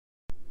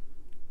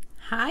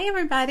Hi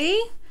everybody.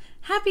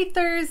 Happy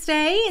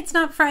Thursday. It's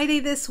not Friday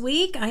this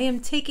week. I am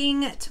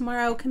taking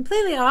tomorrow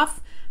completely off.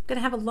 I'm going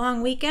to have a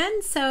long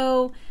weekend.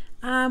 So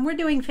we're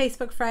doing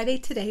Facebook Friday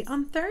today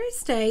on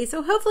Thursday.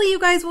 So hopefully you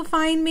guys will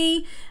find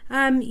me.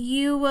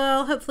 You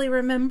will hopefully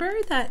remember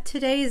that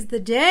today is the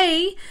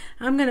day.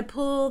 I'm going to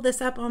pull this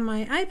up on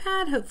my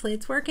iPad. Hopefully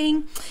it's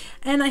working.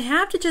 And I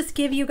have to just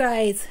give you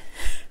guys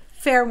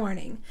fair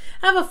warning.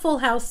 I have a full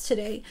house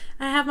today.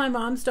 I have my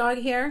mom's dog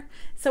here.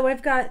 So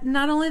I've got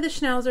not only the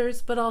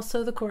schnauzers, but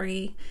also the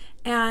corgi.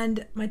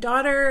 And my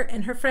daughter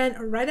and her friend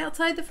are right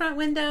outside the front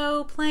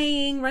window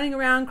playing, running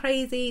around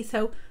crazy.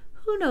 So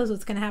who knows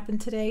what's going to happen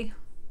today?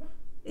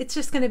 It's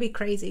just going to be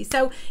crazy.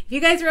 So if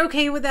you guys are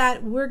okay with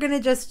that, we're going to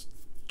just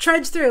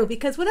trudge through,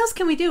 because what else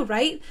can we do,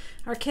 right?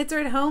 Our kids are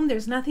at home.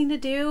 There's nothing to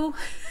do.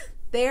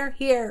 They're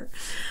here.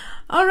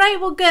 All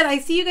right, well, good. I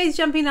see you guys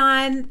jumping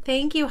on.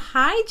 Thank you.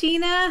 Hi,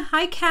 Gina.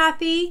 Hi,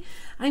 Kathy.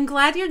 I'm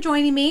glad you're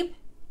joining me.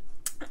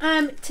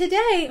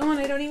 Today, oh, and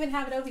I don't even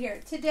have it over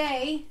here.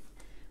 Today,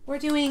 we're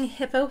doing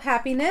Hippo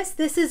Happiness.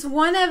 This is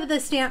one of the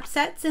stamp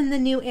sets in the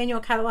new annual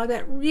catalog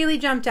that really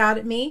jumped out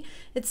at me.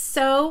 It's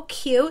so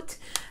cute.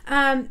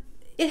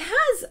 It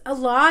has a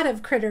lot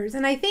of critters,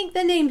 and I think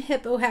the name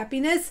Hippo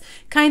Happiness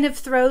kind of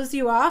throws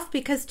you off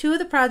because two of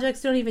the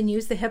projects don't even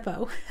use the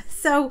hippo.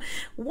 So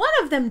one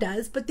of them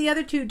does, but the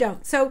other two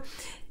don't. So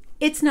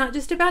it's not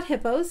just about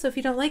hippos. So if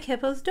you don't like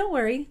hippos, don't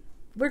worry.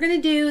 We're going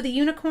to do the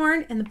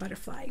unicorn and the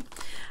butterfly.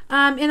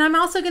 And I'm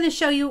also going to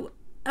show you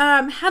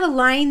how to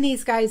line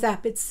these guys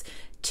up. It's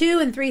 2-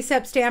 and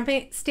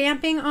 3-step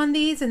stamping on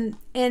these,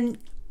 and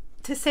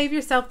to save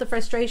yourself the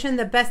frustration,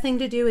 the best thing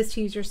to do is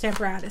to use your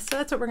Stamparatus. So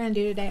that's what we're going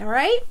to do today, all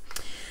right?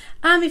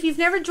 If you've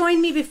never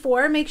joined me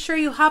before, make sure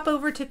you hop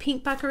over to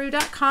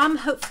pinkbuckaroo.com.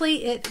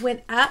 Hopefully it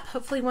went up.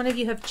 Hopefully one of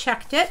you have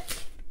checked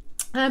it.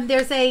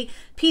 There's a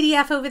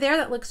PDF over there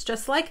that looks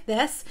just like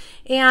this,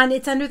 and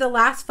it's under the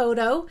last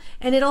photo,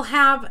 and it'll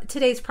have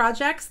today's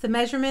projects, the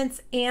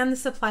measurements, and the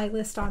supply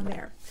list on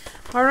there.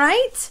 All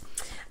right?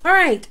 All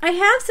right, I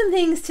have some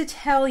things to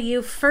tell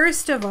you.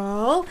 First of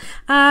all,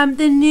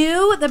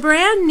 the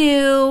brand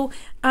new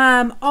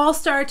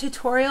All-Star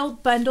Tutorial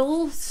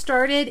Bundle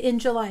started in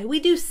July. We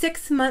do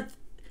 6-month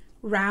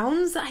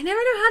rounds. I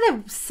never know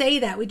how to say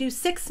that. We do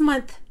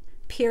 6-month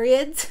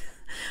periods.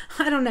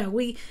 I don't know.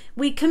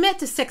 We commit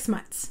to 6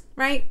 months,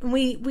 right? And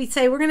we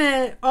say we're going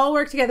to all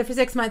work together for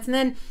 6 months, and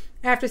then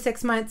after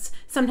 6 months,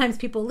 sometimes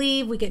people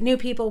leave, we get new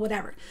people,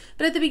 whatever.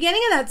 But at the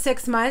beginning of that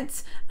 6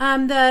 months,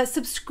 the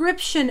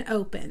subscription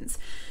opens.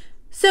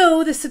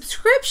 So the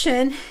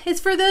subscription is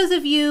for those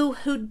of you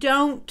who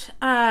don't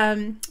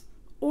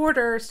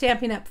order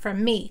Stampin' Up!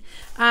 From me.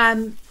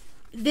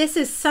 This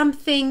is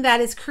something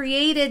that is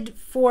created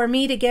for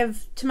me to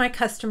give to my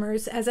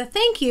customers as a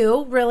thank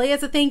you, really,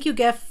 as a thank you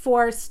gift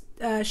for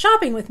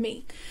shopping with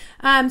me.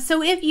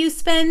 So if you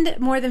spend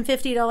more than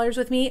 $50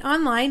 with me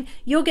online,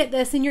 you'll get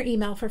this in your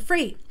email for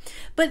free.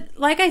 But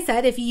like I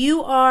said, if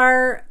you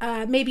are,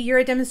 maybe you're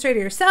a demonstrator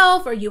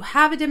yourself, or you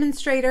have a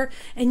demonstrator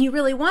and you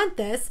really want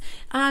this,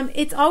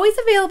 it's always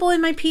available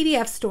in my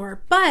PDF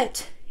store,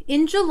 but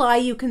in July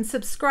you can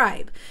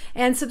subscribe,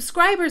 and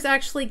subscribers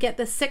actually get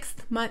the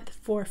 6th month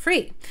for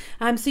free.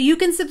 So you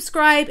can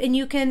subscribe, and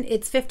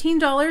it's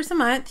 $15 a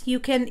month. You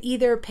can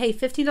either pay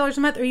 $15 a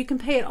month, or you can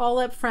pay it all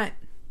up front.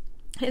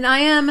 And I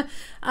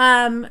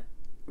am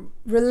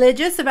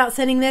religious about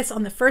sending this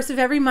on the 1st of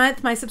every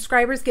month. My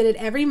subscribers get it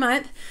every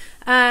month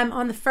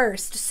on the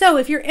 1st. So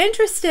if you're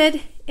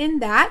interested in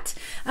that,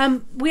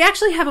 we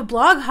actually have a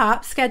blog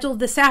hop scheduled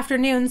this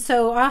afternoon.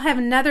 So I'll have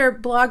another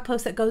blog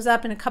post that goes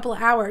up in a couple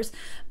of hours.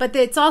 But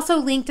it's also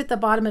linked at the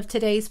bottom of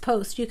today's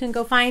post. You can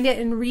go find it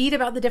and read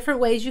about the different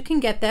ways you can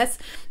get this.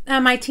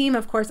 My team,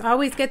 of course,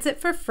 always gets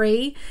it for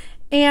free.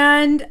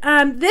 And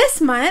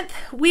this month,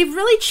 we've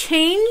really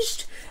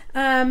changed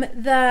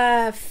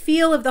the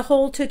feel of the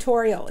whole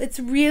tutorial. It's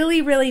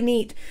really, really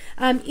neat.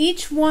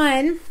 Each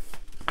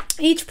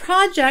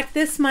project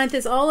this month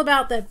is all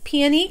about the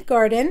peony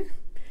garden.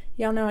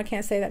 Y'all know I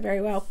can't say that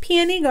very well.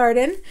 Peony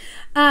garden.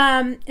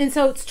 And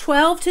so it's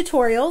 12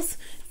 tutorials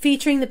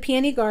featuring the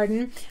peony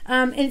garden.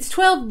 And it's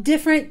 12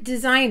 different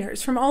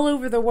designers from all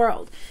over the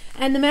world.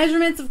 And the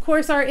measurements, of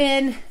course, are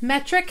in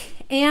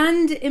metric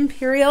and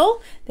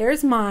imperial.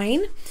 There's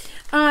mine.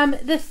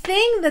 The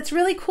thing that's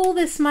really cool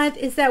this month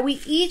is that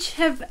we each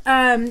have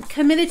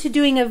committed to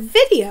doing a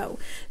video.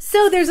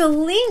 So there's a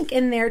link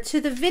in there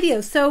to the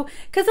video. So,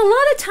 because a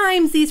lot of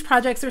times these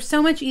projects are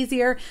so much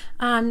easier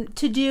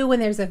to do when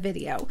there's a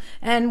video.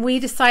 And we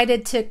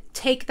decided to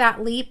take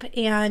that leap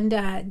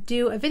and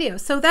do a video.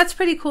 So that's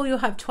pretty cool. You'll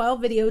have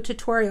 12 video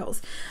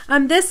tutorials.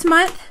 This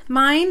month,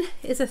 mine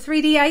is a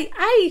 3D.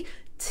 I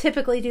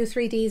typically do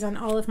 3Ds on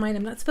all of mine.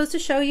 I'm not supposed to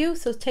show you,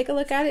 so take a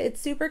look at it. It's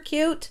super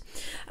cute.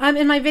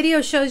 And my video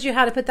shows you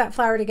how to put that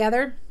flower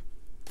together.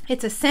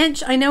 It's a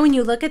cinch. I know when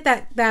you look at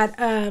that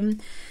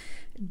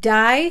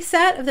die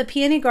set of the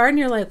peony garden,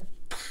 you're like,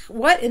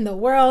 what in the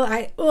world?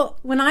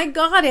 When I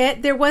got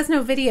it, there was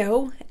no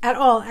video at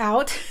all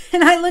out.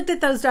 And I looked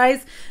at those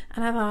dies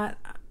and I thought,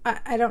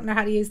 I don't know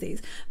how to use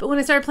these. But when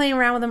I started playing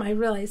around with them, I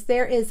realized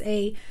there's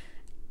a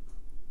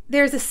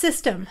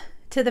system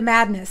to the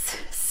madness.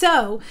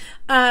 So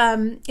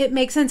it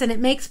makes sense, and it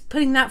makes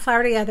putting that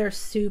flower together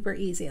super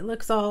easy. It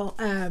looks all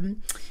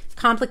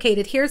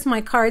complicated. Here's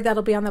my card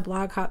that'll be on the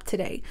blog hop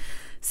today.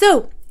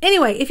 So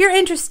anyway, if you're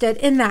interested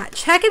in that,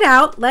 check it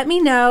out. Let me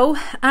know.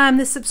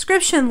 The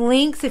subscription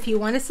links, if you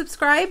want to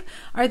subscribe,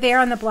 are there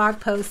on the blog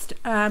post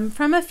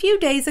from a few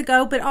days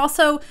ago. But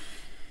also,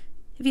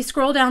 if you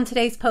scroll down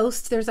today's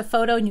post, there's a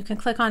photo and you can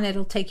click on it.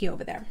 It'll take you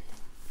over there.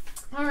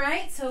 All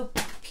right, so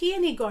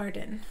peony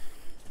garden.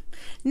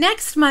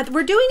 Next month,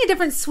 we're doing a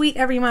different suite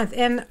every month,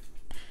 and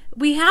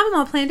we have them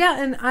all planned out,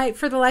 and I,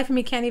 for the life of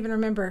me, can't even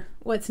remember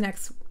what's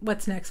next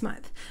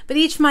month. But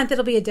each month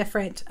it'll be a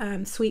different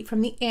suite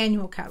from the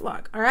annual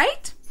catalog. All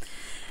right?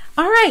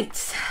 All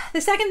right. The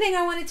second thing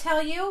I want to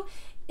tell you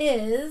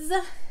is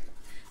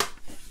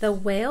the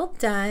Well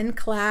Done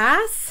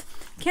class.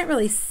 Can't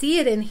really see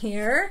it in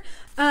here.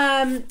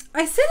 I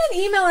sent an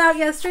email out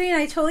yesterday,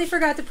 and I totally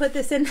forgot to put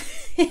this in,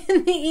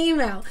 in the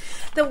email.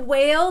 The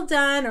Well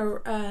Done,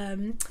 or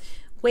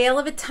Whale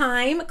of a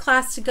Time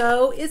class to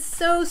go is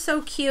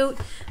so cute.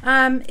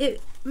 Really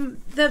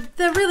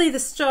the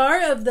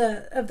star of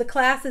the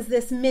class is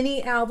this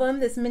mini album,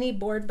 this mini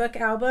board book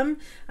album.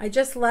 I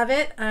just love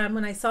it.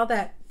 When I saw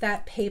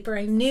that paper,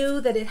 I knew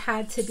that it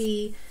had to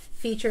be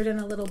featured in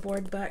a little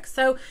board book.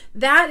 So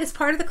that is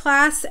part of the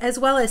class, as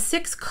well as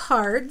 6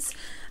 cards.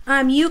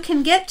 You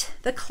can get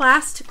the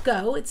class to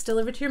go. It's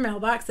delivered to your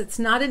mailbox. It's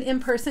not an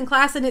in-person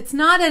class, and it's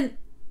not an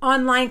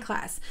online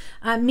class,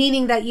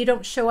 meaning that you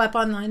don't show up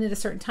online at a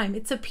certain time.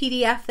 It's a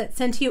PDF that's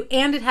sent to you,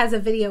 and it has a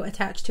video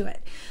attached to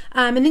it.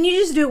 And then you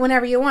just do it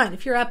whenever you want.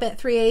 If you're up at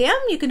 3 a.m.,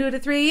 you can do it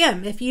at 3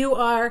 a.m. If you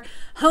are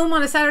home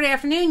on a Saturday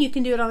afternoon, you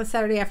can do it on a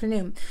Saturday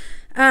afternoon.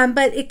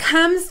 But it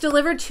comes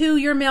delivered to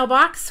your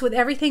mailbox with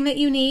everything that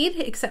you need,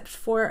 except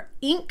for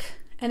ink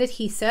and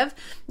adhesive.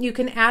 You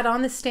can add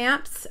on the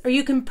stamps, or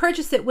you can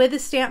purchase it with the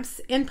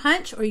stamps and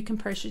punch, or you can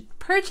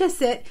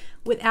purchase it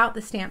without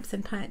the stamps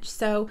and punch.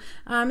 So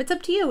it's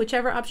up to you,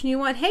 whichever option you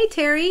want. Hey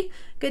Terry,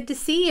 good to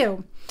see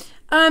you.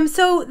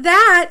 So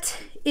that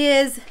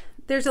is,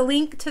 there's a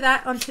link to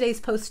that on today's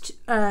post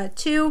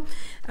too.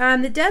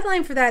 The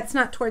deadline for that's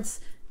not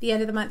towards the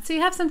end of the month, so you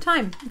have some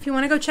time if you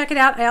want to go check it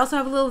out. I also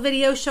have a little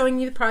video showing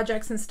you the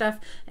projects and stuff,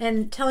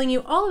 and telling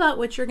you all about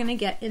what you're going to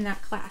get in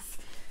that class.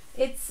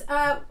 It's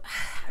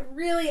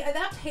really,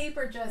 that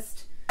paper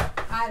just,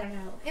 I don't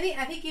know.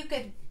 I think you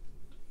could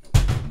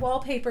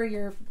wallpaper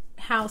your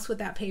house with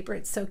that paper.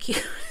 It's so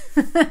cute.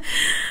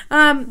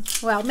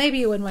 Well, maybe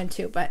you wouldn't want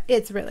to, but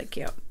it's really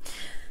cute.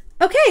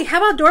 Okay, how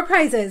about door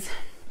prizes?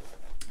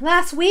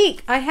 Last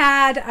week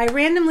I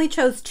randomly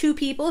chose 2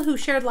 people who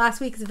shared last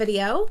week's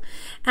video.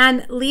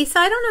 And Lisa,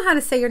 I don't know how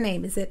to say your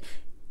name. Is it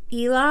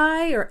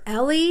Eli or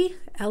Ellie?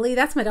 Ellie,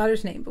 that's my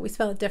daughter's name, but we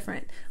spell it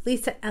different.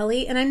 Lisa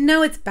Ellie, and I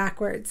know it's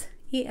backwards.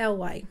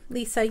 E-L-Y.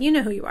 Lisa, you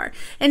know who you are.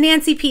 And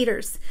Nancy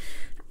Peters.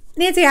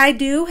 Nancy, I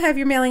do have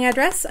your mailing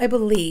address, I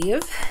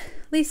believe.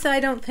 Lisa, I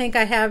don't think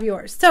I have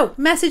yours. So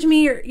message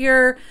me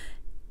your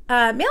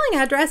mailing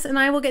address, and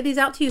I will get these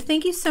out to you.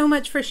 Thank you so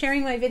much for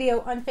sharing my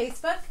video on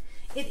Facebook.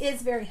 It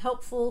is very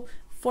helpful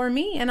for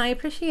me, and I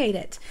appreciate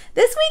it.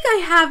 This week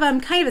I have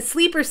kind of a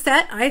sleeper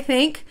set, I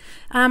think.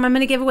 I'm going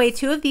to give away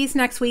 2 of these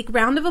next week.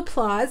 Round of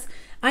applause.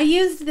 I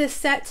used this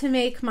set to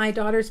make my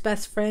daughter's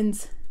best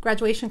friend's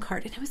graduation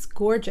card, and it was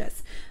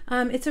gorgeous.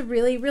 It's a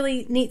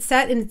really neat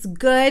set, and it's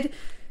good.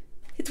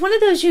 It's one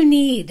of those you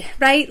need,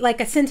 right?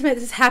 Like a sentiment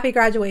that says happy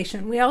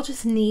graduation. We all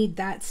just need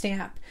that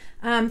stamp.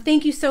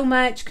 Thank you so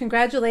much.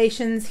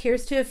 Congratulations.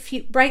 Here's to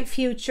a bright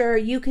future.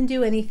 You can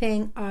do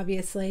anything,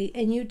 obviously,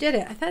 and you did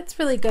it. That's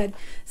really good.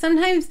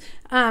 Sometimes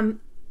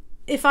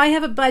if I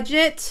have a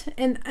budget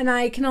and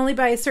I can only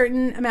buy a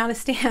certain amount of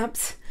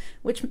stamps,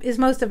 which is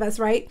most of us,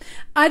 right?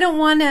 I don't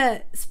want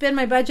to spend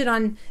my budget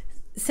on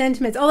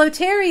sentiments. Although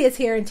Terry is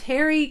here, and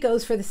Terry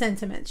goes for the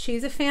sentiments.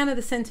 She's a fan of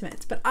the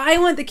sentiments, but I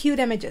want the cute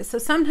images. So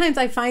sometimes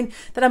I find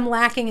that I'm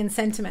lacking in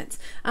sentiments.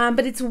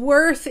 But it's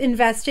worth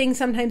investing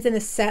sometimes in a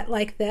set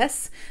like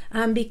this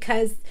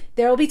because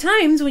there will be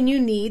times when you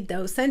need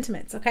those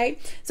sentiments, okay?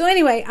 So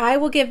anyway, I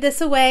will give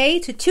this away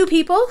to 2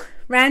 people,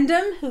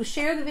 random, who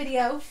share the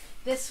video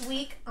this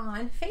week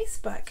on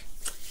Facebook.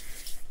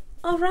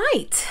 All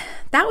right,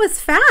 that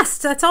was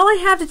fast. That's all I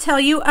have to tell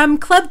you.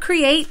 Club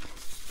Create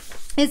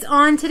is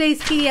on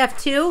today's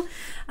PDF too.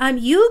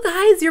 You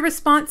guys, your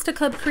response to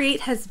Club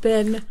Create has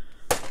been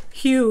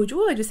huge.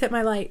 Oh, I just hit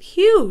my light.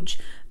 Huge.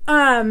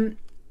 I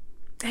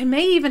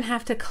may even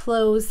have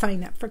to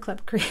sign up for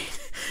Club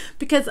Create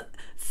because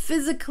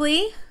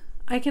physically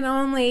I can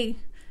only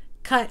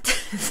cut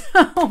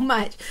so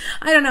much.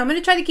 I don't know. I'm going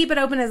to try to keep it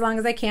open as long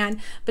as I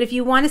can. But if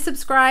you want to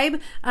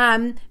subscribe,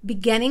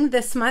 beginning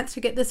this month,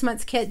 to get this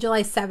month's kit,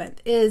 July 7th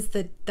is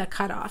the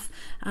cutoff.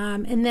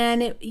 And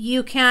then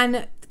you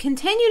can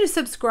continue to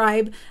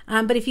subscribe.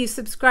 But if you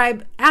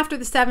subscribe after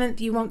the 7th,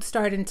 you won't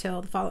start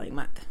until the following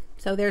month.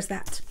 So there's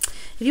that.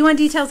 if you want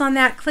details on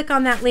that, click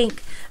on that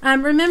link.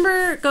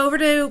 Remember, go over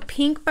to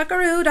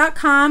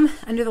pinkbuckaroo.com.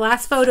 Under the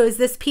last photo is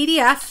this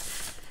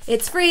PDF.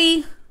 It's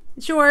free.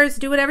 It's yours.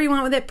 Do whatever you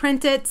want with it.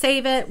 Print it,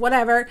 save it,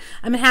 whatever.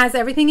 It has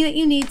everything that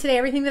you need today,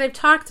 everything that I've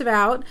talked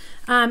about,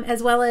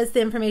 as well as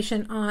the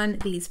information on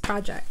these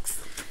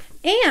projects.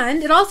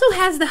 And it also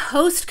has the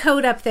host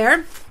code up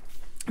there.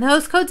 The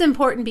host code's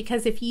important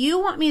because if you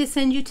want me to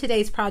send you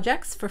today's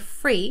projects for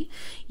free,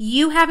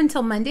 you have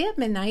until Monday at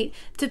midnight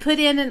to put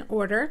in an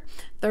order,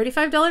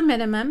 $35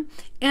 minimum.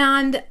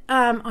 And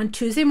on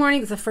Tuesday morning,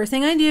 it's the first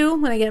thing I do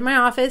when I get in my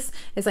office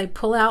is I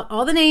pull out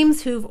all the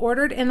names who've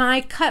ordered and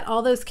I cut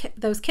all those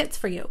kits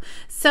for you.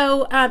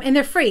 So, and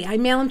they're free. I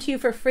mail them to you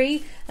for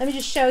free. Let me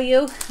just show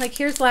you. Like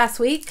here's last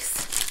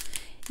week's.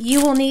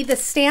 You will need the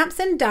stamps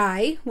and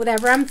die,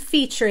 whatever I'm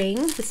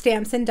featuring, the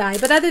stamps and die.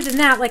 But other than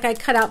that, like I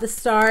cut out the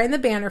star and the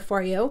banner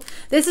for you.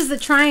 This is the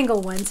triangle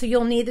one, so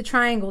you'll need the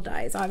triangle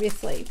dies,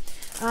 obviously.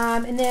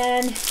 And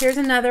then here's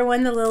another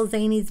one, the little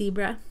zany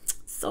zebra.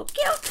 So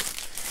cute.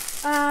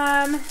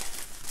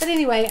 But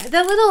anyway,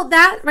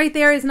 that right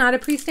there is not a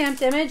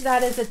pre-stamped image.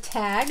 That is a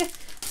tag.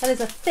 That is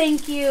a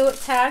thank you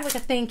tag, like a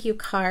thank you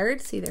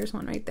card. See, there's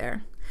one right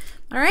there.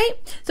 All right.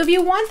 So if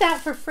you want that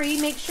for free,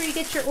 make sure you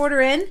get your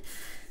order in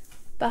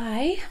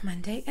by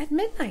Monday at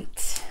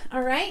midnight.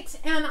 All right,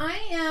 and I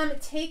am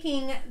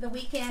taking the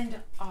weekend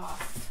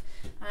off.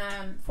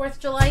 4th of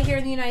July here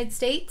in the United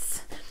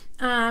States,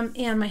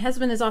 and my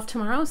husband is off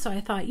tomorrow, so I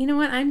thought, you know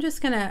what, I'm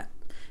just gonna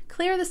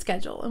clear the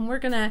schedule and we're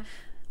gonna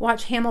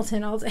watch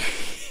Hamilton all day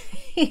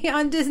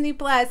on Disney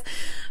Plus.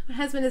 My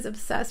husband is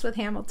obsessed with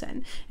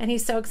Hamilton, and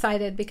he's so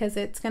excited because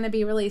it's gonna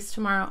be released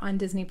tomorrow on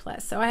Disney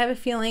Plus. So I have a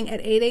feeling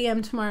at 8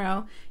 a.m.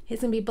 tomorrow,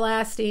 he's gonna be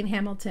blasting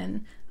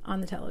Hamilton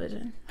on the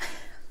television.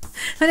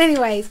 But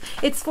anyways,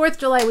 it's 4th of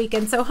July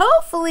weekend, so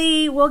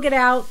hopefully we'll get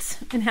out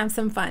and have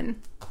some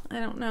fun. I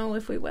don't know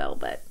if we will,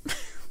 but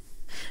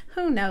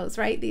who knows,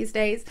 right, these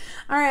days.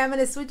 All right, I'm going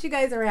to switch you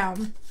guys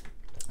around.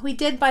 We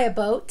did buy a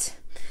boat,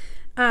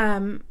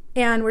 and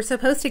we're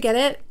supposed to get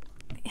it,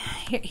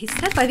 he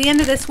said, by the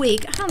end of this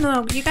week. I don't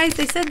know, you guys,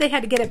 they said they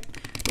had to get it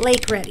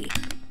lake ready.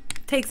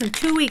 It takes them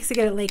 2 weeks to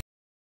get it lake.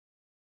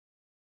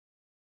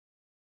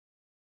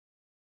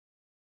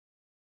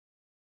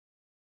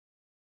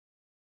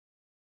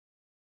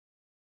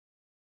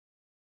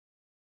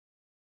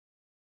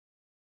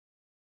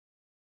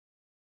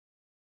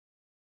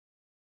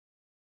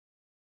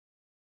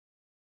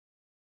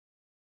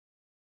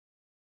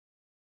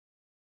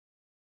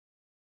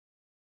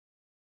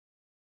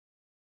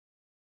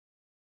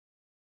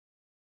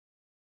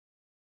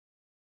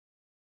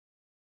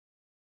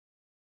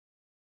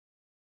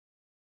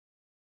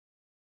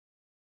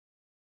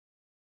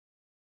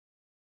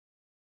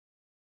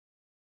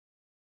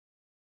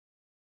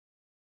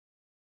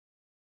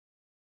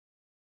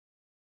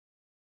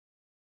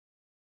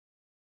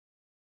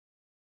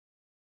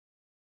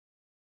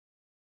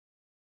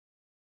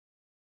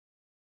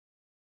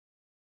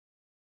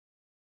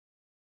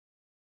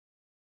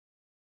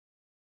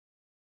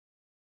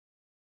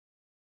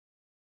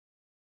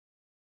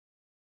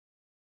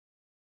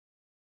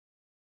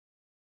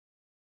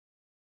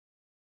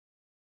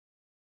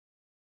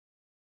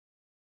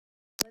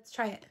 Let's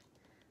try it.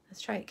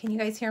 Let's try it. Can you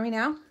guys hear me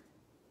now?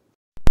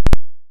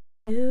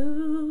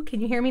 Ooh,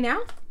 can you hear me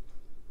now?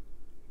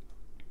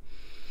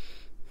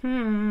 I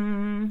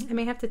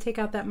may have to take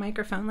out that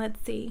microphone.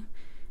 Let's see.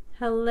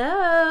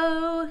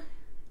 Hello?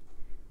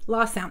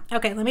 Lost sound.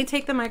 Okay, let me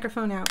take the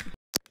microphone out.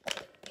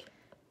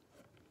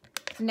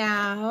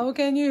 Now,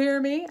 can you hear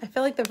me? I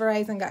feel like the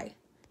Verizon guy.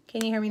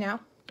 Can you hear me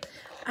now?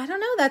 I don't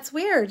know. That's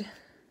weird.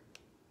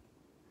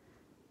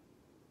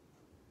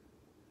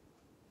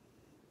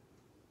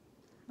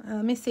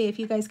 Let me see if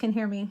you guys can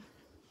hear me.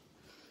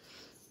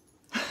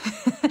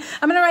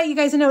 I'm going to write you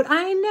guys a note.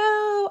 I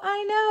know.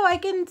 I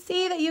can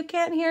see that you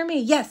can't hear me.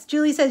 Yes,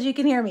 Julie says you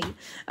can hear me.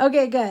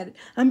 Okay, good.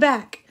 I'm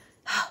back.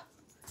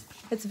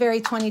 It's very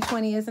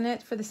 2020, isn't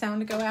it, for the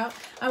sound to go out?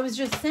 I was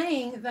just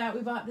saying that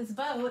we bought this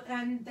boat,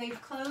 and they've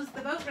closed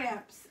the boat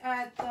ramps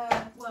at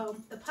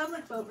the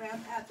public boat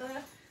ramp at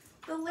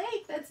the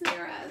lake that's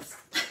near us.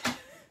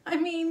 I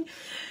mean,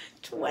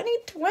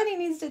 2020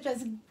 needs to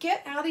just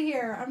get out of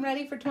here. I'm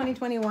ready for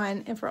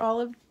 2021 and for all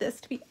of this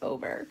to be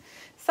over.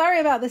 Sorry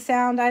about the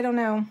sound. I don't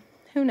know.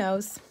 Who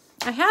knows?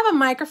 I have a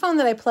microphone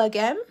that I plug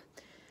in.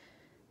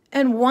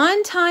 And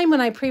one time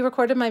when I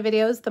pre-recorded my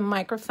videos, the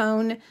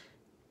microphone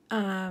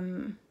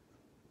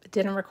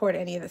didn't record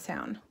any of the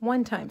sound.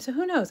 One time. So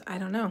who knows? I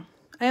don't know.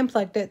 I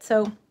unplugged it.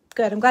 So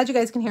good. I'm glad you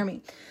guys can hear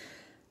me.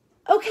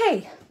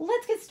 Okay,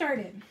 let's get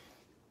started.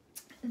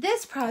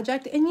 This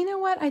project, and you know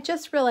what? I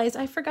just realized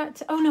I forgot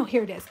to, oh no,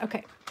 here it is.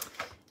 Okay,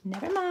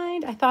 never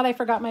mind. I thought I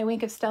forgot my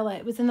Wink of Stella.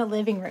 It was in the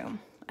living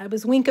room. I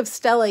was Wink of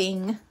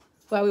Stellaing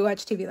while we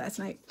watched TV last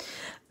night.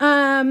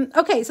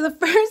 Okay, so the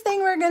first thing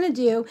we're going to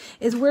do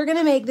is we're going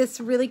to make this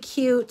really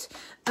cute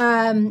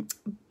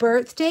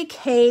birthday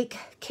cake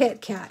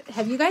Kit Kat.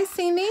 Have you guys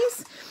seen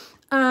these?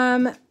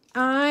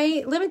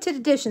 limited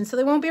edition, so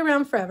they won't be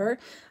around forever.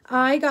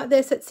 I got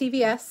this at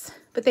CVS,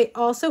 but they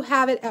also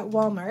have it at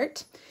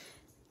Walmart.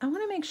 I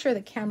want to make sure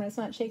the camera's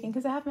not shaking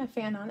because I have my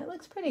fan on. It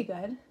looks pretty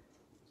good.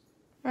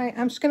 All right,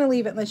 I'm just going to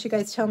leave it unless you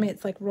guys tell me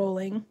it's like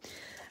rolling.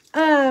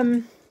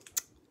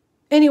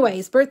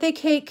 Anyways, birthday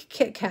cake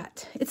Kit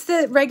Kat. It's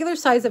the regular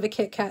size of a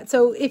Kit Kat.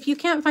 So if you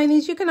can't find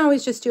these, you can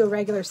always just do a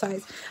regular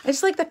size. I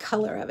just like the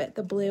color of it,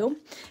 the blue.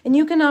 And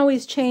you can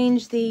always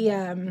change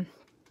the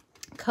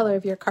color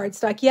of your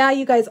cardstock. Yeah,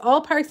 you guys,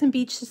 all parks and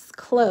beaches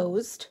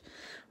closed.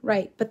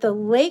 Right, but the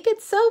lake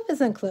itself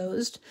isn't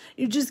closed.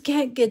 You just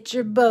can't get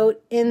your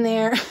boat in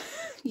there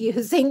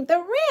using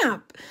the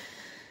ramp.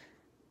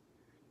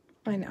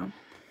 I know.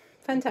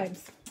 Fun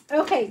times.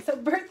 Okay, so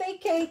birthday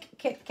cake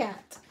Kit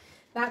Kat.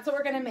 That's what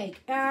we're going to make.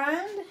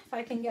 And if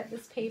I can get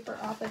this paper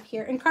off of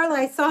here. And Carla,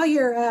 I saw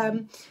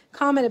your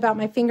comment about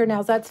my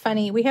fingernails. That's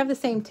funny. We have the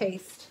same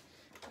taste.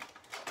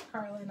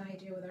 Carla and I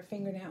do with our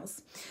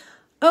fingernails.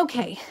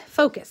 Okay,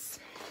 focus.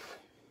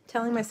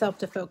 Telling myself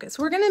to focus.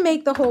 We're going to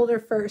make the holder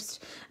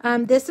first.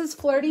 This is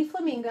Flirty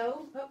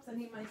Flamingo. Oops, I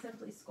need my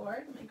Simply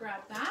Scored. Let me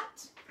grab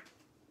that.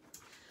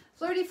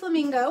 Flirty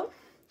Flamingo.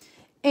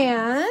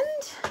 And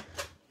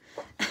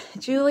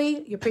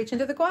Julie, you're preaching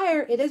to the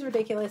choir. It is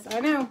ridiculous. I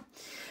know.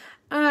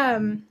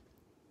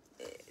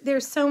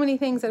 There's so many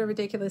things that are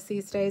ridiculous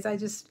these days.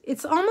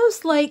 It's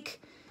almost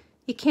like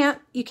you can't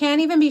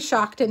even be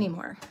shocked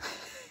anymore.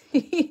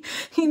 You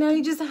know,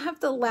 you just have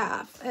to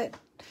laugh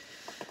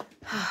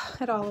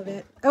at all of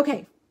it.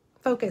 Okay.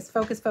 Focus,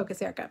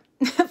 Erica.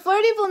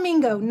 Flirty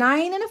Flamingo,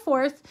 9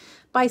 1/4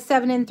 by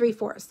 7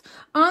 3/4.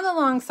 On the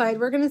long side,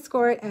 we're going to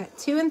score it at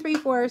 2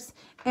 3/4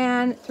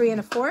 and 3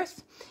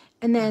 1/4,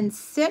 and then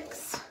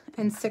 6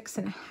 and 6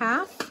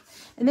 1/2.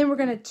 And then we're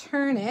going to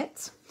turn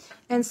it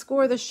and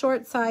score the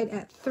short side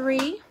at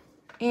 3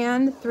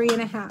 and 3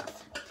 1/2.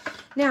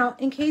 Now,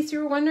 in case you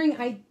were wondering,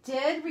 I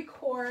did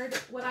record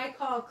what I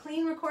call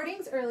clean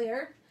recordings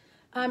earlier,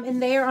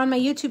 and they are on my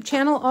YouTube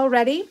channel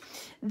already.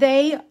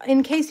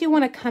 In case you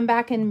want to come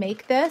back and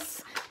make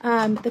this,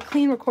 the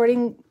clean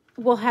recording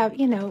will have,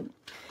 you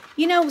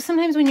know,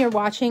 sometimes when you're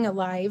watching a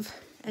live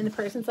and the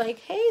person's like,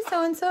 hey,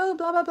 so-and-so,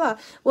 blah, blah, blah.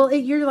 Well,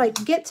 you're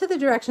like, get to the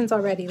directions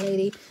already,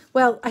 lady.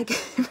 Well, I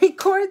can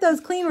record those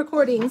clean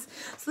recordings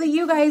so that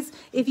you guys,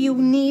 if you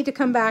need to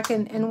come back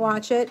and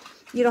watch it,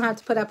 you don't have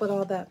to put up with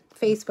all the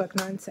Facebook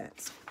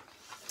nonsense.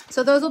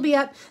 So those will be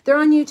up. They're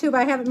on YouTube.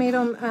 I haven't made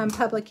them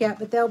public yet,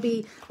 but they'll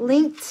be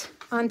linked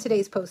on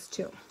today's post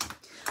too.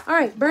 All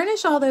right,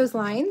 burnish all those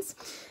lines.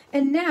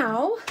 And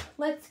now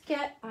let's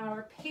get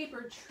our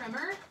paper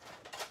trimmer.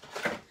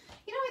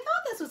 You know, I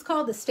thought this was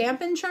called the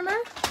Stampin' Trimmer.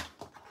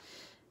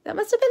 That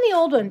must have been the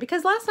old one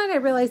because last night I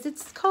realized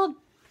it's called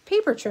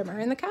paper trimmer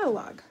in the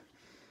catalog.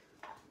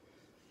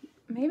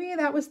 Maybe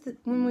that was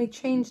when we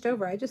changed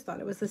over. I just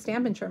thought it was the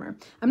Stampin' Trimmer.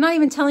 I'm not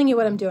even telling you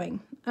what I'm doing.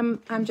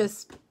 I'm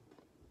just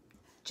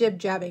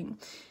jib-jabbing.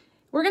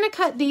 We're going to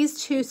cut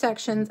these two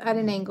sections at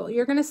an angle.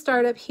 You're going to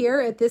start up here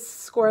at this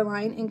score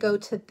line and go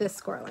to this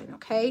score line,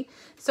 okay?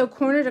 So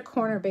corner to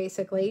corner,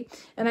 basically.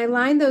 And I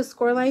lined those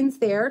score lines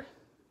there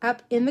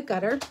up in the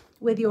gutter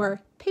with your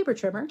paper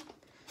trimmer,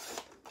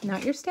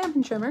 not your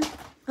Stampin' Trimmer,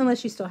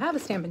 unless you still have a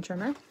Stampin'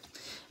 Trimmer.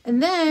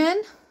 And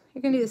then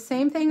you're going to do the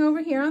same thing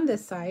over here on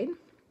this side.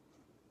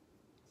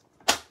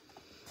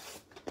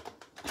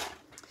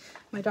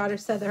 My daughter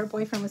said that her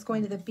boyfriend was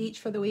going to the beach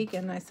for the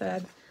weekend. I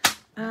said,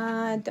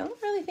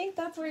 don't really think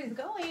that's where he's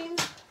going.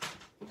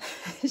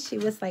 She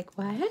was like,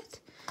 what?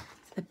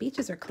 The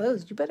beaches are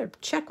closed. You better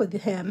check with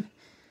him.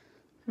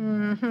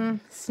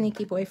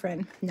 Sneaky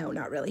boyfriend. No,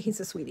 not really. He's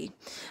a sweetie.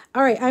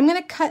 All right, I'm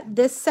going to cut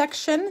this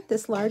section,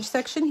 this large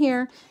section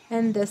here,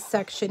 and this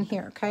section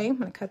here, okay? I'm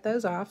going to cut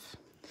those off.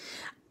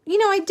 You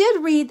know, I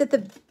did read that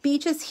the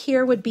beaches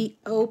here would be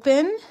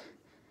open.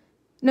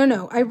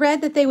 No, I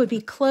read that they would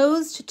be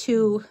closed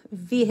to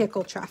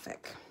vehicle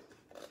traffic.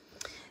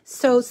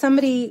 So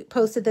somebody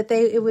posted that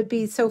it would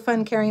be so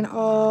fun carrying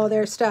all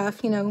their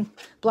stuff, you know,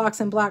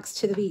 blocks and blocks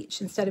to the beach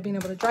instead of being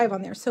able to drive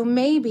on there. So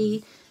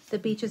maybe the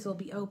beaches will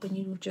be open.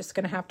 You're just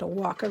going to have to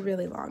walk a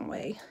really long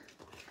way.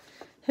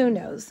 Who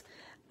knows?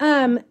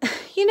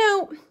 You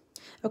know,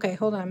 okay,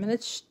 hold on. I'm going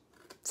to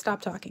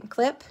stop talking.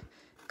 Clip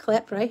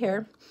right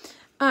here.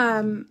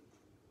 Do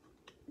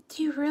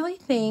you really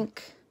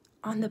think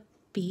on the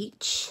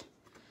beach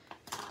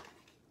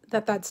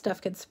that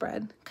stuff could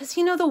spread? Because,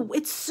 you know,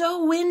 it's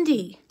so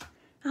windy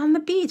on the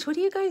beach. What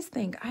do you guys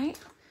think?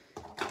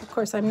 Of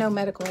course, I'm no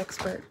medical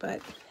expert,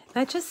 but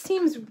that just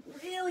seems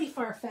really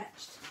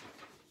far-fetched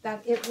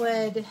that it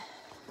would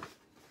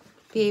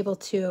be able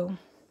to.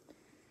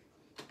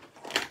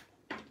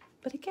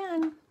 But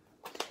again,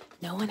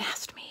 no one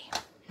asked me.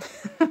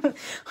 All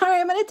right,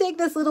 I'm going to take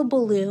this little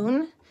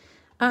balloon.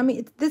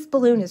 This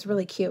balloon is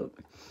really cute.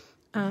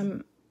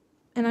 And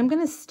I'm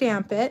going to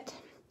stamp it.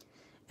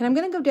 And I'm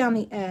going to go down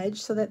the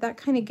edge so that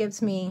kind of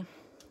gives me,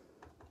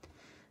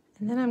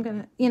 and then I'm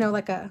going to, you know,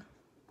 like a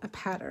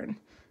pattern.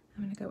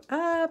 I'm going to go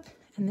up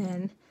and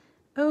then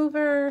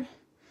over.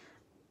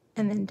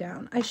 and then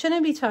down. I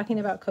shouldn't be talking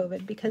about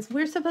COVID because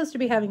we're supposed to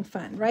be having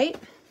fun, right?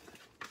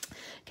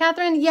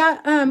 Catherine,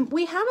 yeah,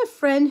 we have a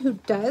friend who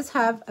does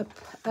have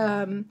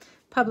a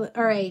public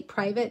or a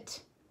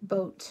private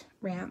boat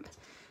ramp,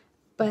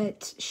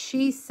 but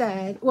she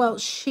said, well,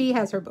 she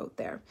has her boat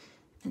there,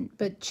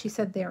 but she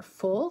said they're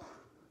full.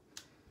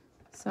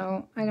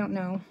 So I don't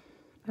know.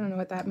 I don't know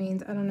what that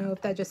means. I don't know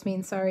if that just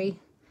means, sorry,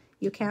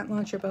 you can't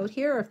launch your boat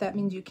here, or if that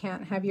means you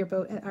can't have your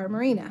boat at our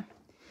marina.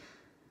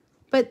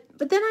 But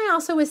then I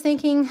also was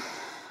thinking,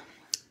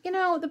 you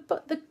know,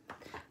 the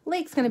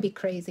lake's going to be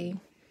crazy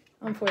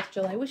on 4th of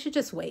July. We should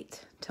just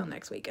wait till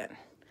next weekend.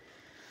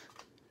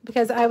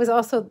 Because I was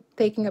also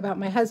thinking about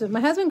my husband. My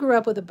husband grew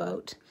up with a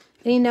boat,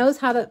 and he knows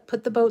how to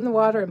put the boat in the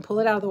water and pull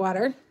it out of the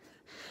water.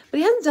 But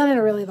he hasn't done it in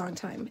a really long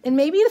time. And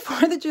maybe the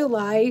 4th of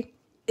July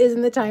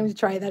isn't the time to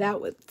try that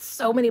out with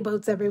so many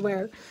boats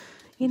everywhere.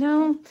 You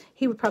know,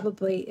 he would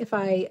probably,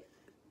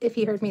 if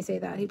he heard me say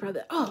that, he'd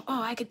probably, oh,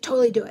 I could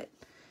totally do it.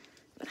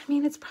 But I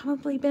mean, it's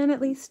probably been at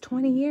least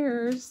 20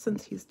 years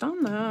since he's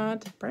done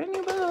that. Brand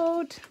new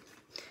boat.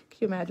 Can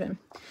you imagine?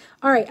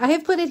 All right, I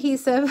have put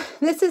adhesive.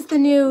 This is the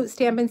new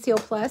Stamp & Seal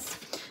Plus,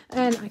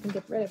 and I can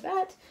get rid of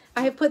that.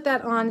 I have put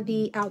that on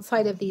the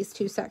outside of these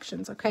two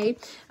sections, okay?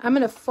 I'm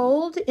going to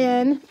fold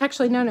in,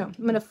 actually, no. I'm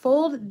going to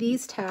fold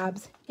these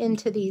tabs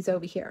into these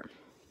over here.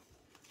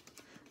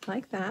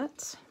 Like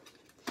that.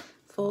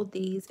 Fold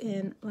these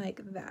in like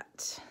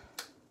that.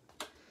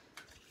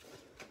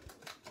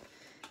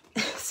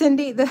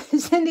 Cindy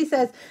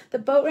says, the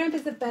boat ramp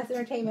is the best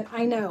entertainment.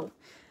 I know.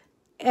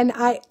 And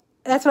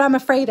that's what I'm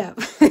afraid of.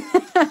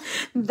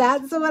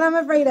 That's what I'm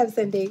afraid of,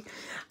 Cindy.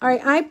 All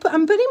right, I'm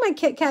putting my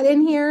Kit Kat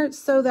in here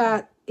so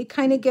that it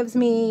kind of gives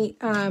me,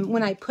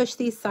 when I push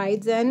these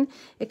sides in,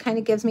 it kind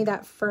of gives me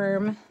that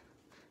firm,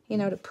 you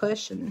know, to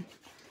push and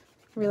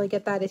really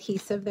get that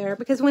adhesive there.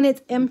 Because when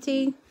it's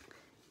empty,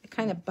 it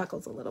kind of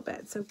buckles a little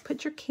bit. So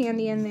put your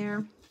candy in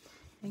there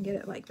and get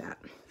it like that.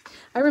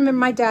 I remember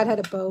my dad had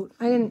a boat.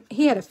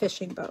 He had a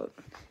fishing boat.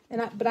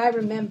 But I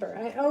remember,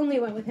 I only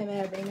went with him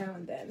every now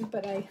and then,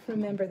 but I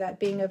remember that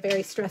being a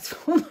very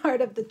stressful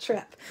part of the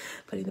trip.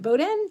 Putting the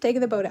boat in,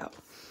 taking the boat out.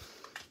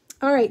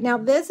 All right, now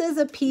this is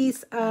a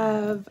piece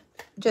of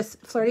just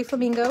Flirty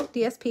Flamingo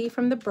DSP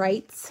from the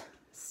Brights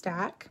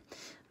stack.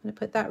 I'm going to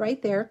put that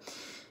right there.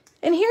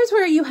 And here's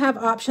where you have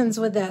options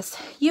with this.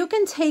 You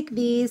can take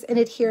these and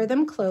adhere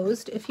them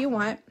closed if you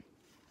want.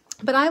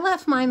 But I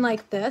left mine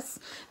like this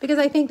because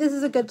I think this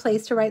is a good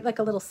place to write like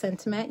a little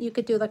sentiment. You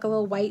could do like a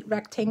little white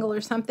rectangle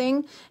or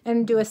something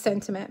and do a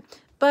sentiment.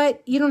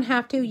 But you don't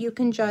have to. You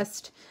can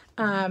just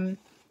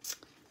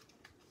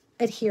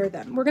adhere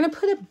them. We're going to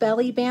put a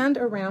belly band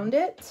around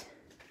it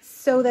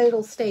so that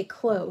it'll stay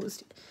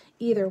closed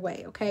either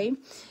way, okay?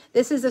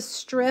 This is a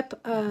strip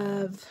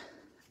of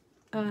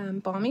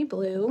Balmy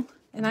Blue,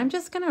 and I'm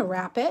just going to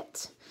wrap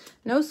it.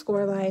 No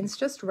score lines,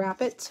 just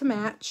wrap it to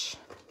match.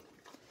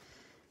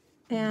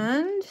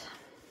 And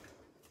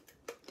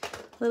a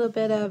little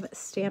bit of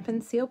Stamp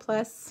 & Seal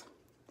Plus.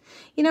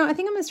 You know, I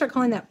think I'm going to start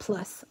calling that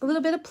plus. A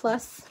little bit of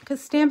plus,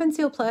 because Stamp &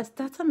 Seal Plus,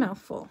 that's a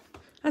mouthful.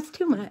 That's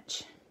too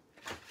much.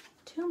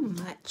 Too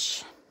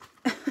much.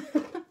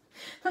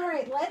 All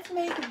right, let's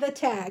make the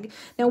tag.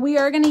 Now, we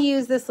are going to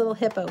use this little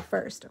hippo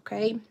first,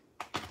 okay?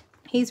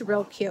 He's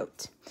real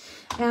cute.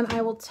 And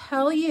I will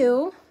tell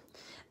you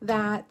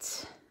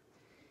that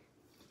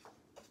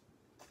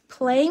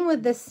playing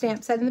with this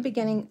stamp set in the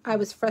beginning, I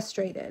was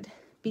frustrated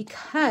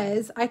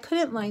because I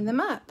couldn't line them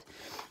up.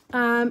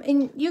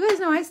 And you guys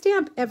know I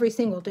stamp every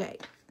single day.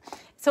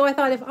 So I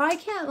thought if I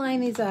can't line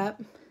these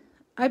up,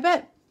 I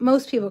bet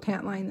most people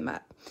can't line them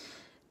up.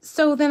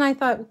 So then I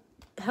thought,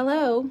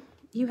 hello,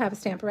 you have a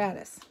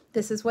Stamparatus.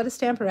 This is what a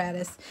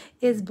Stamparatus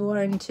is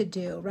born to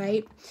do,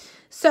 right?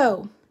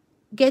 So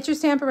get your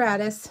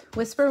Stamparatus,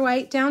 Whisper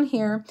White down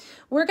here.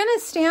 We're going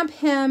to stamp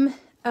him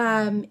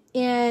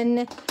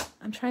in,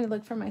 I'm trying to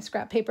look for my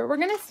scrap paper. We're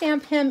going to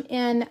stamp him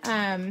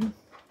in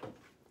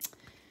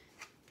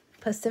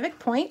Pacific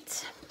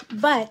Point,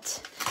 but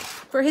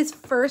for his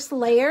first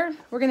layer,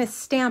 we're going to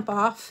stamp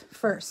off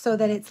first so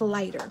that it's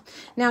lighter.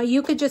 Now,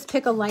 you could just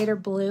pick a lighter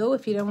blue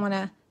if you don't want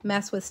to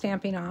mess with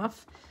stamping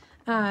off.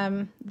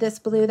 This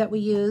blue that we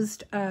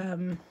used,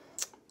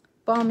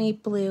 Balmy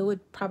Blue,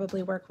 would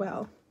probably work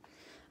well.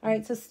 All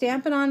right, so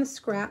stamp it on a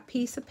scrap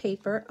piece of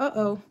paper.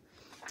 Uh-oh.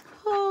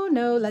 Oh,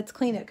 no, let's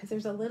clean it because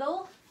there's a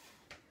little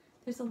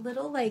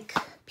like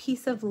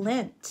piece of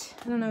lint.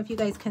 I don't know if you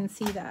guys can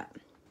see that.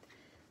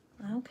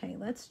 Okay,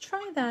 let's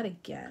try that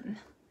again.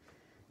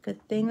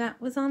 Good thing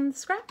that was on the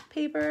scrap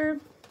paper.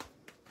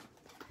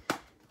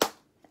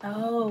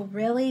 Oh,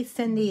 really,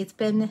 Cindy? It's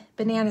been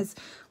bananas.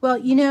 Well,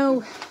 you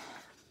know,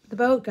 the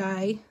boat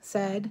guy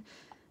said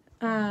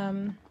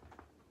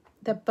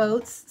that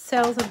boats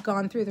sales have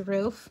gone through the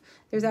roof.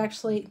 There's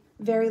actually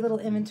very little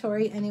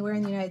inventory anywhere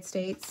in the United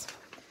States.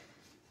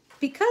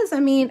 Because, I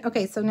mean,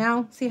 okay, so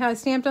now, see how I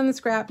stamped on the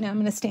scrap? Now I'm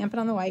going to stamp it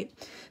on the white.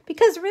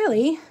 Because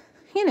really,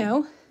 you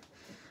know,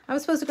 I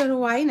was supposed to go to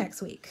Hawaii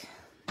next week.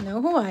 No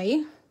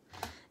Hawaii,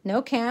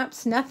 no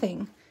camps,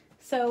 nothing.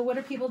 So what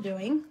are people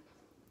doing?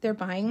 they're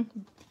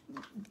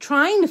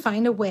trying to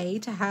find a way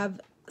to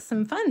have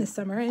some fun this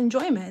summer,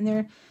 enjoyment, and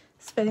they're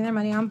spending their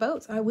money on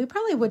boats. We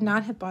probably would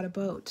not have bought a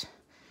boat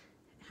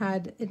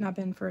had it not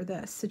been for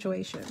this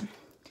situation.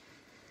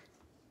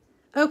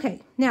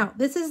 Okay, now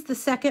this is the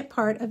second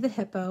part of the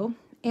hippo,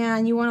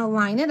 and you want to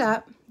line it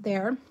up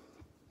there.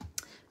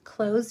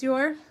 Close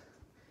your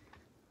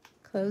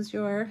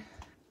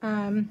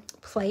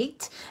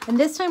plate, and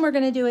this time we're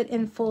going to do it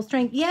in full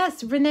strength.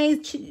 Yes,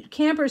 Renee's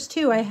campers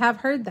too. I have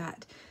heard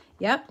that.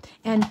 Yep,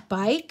 and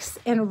bikes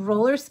and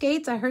roller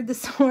skates. I heard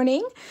this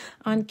morning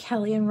on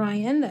Kelly and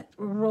Ryan that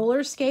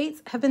roller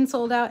skates have been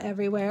sold out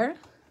everywhere.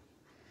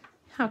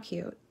 How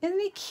cute. Isn't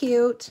he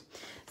cute?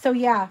 So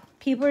yeah,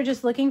 people are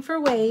just looking for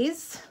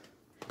ways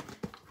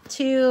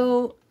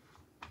to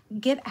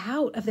get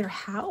out of their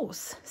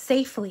house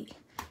safely,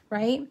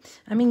 right?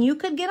 I mean, you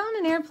could get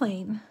on an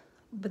airplane,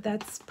 but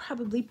that's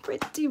probably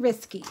pretty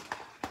risky.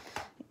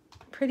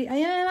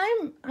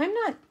 And I'm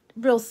not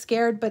real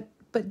scared, but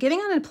getting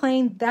on a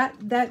plane, that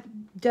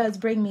does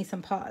bring me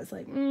some pause.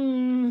 Like,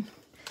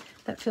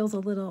 that feels a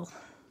little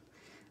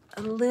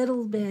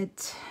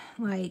bit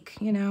like,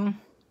 you know.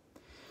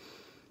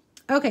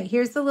 Okay,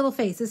 here's the little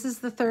face. This is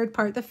the third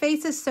part. The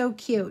face is so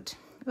cute.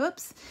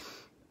 Oops.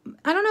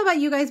 I don't know about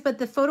you guys, but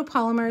the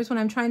photopolymers, when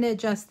I'm trying to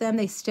adjust them,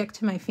 they stick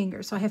to my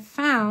fingers. So I have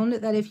found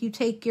that if you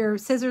take your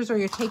scissors or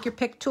you take your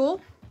pick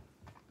tool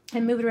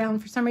and move it around,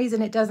 for some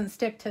reason it doesn't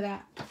stick to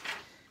that.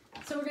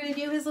 So we're going to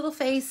do his little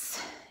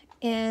face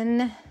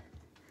in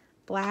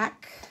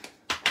black.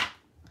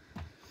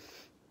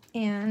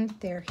 And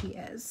there he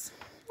is.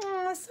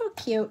 Oh, so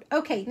cute.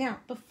 Okay, now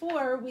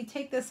before we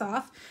take this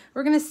off,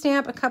 we're going to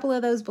stamp a couple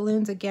of those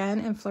balloons again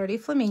in Flirty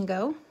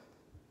Flamingo.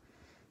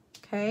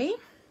 Okay.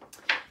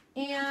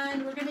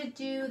 And we're going to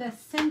do the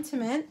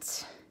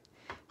sentiment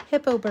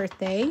hippo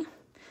birthday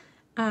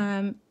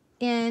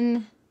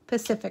in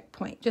Pacific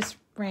Point, just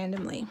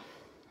randomly.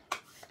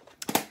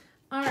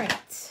 All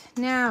right,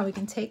 now we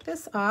can take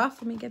this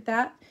off. Let me get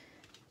that,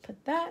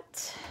 put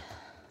that,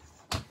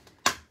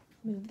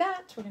 move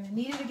that. We're going to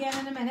need it again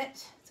in a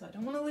minute, so I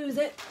don't want to lose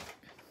it.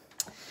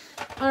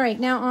 All right,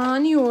 now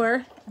on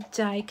your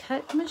die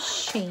cut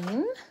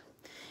machine,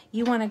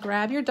 you want to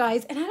grab your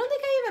dies, and I don't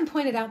think I even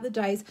pointed out the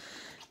dies.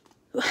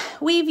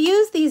 We've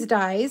used these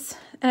dies,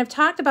 and I've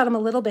talked about them a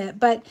little bit,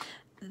 but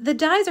the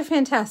dies are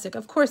fantastic.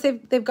 Of course,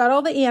 they've got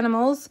all the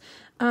animals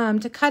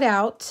to cut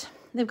out.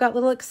 They've got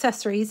little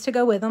accessories to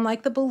go with them,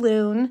 like the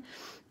balloon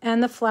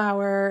and the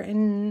flower,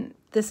 and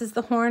this is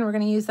the horn. We're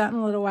going to use that in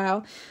a little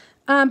while.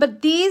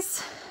 But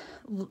these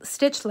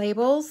stitch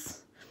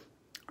labels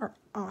are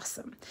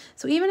awesome.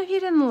 So even if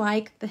you didn't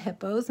like the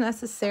hippos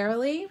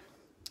necessarily,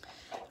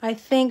 I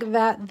think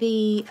that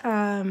the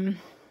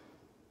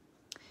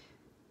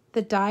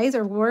dies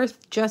are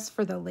worth just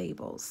for the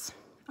labels.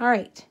 All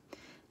right,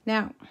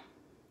 now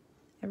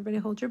everybody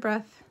hold your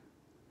breath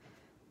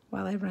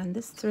while I run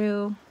this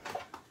through.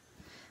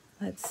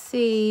 Let's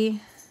see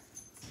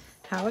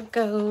how it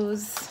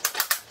goes.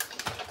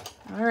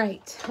 All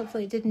right,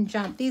 hopefully it didn't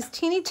jump. These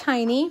teeny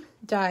tiny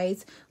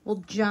dies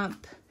will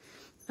jump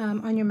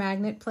on your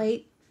magnet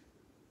plate.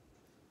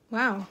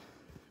 Wow,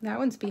 that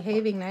one's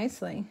behaving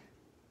nicely.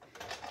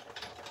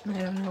 I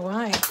don't know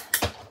why.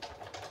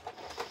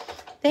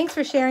 Thanks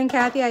for sharing,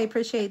 Kathy. I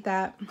appreciate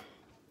that.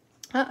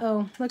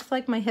 Uh-oh, looks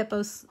like my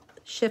hippo's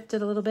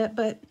shifted a little bit,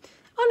 but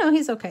oh no,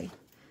 he's okay.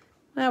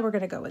 Well, we're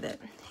gonna go with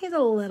it. He's a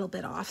little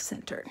bit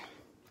off-centered.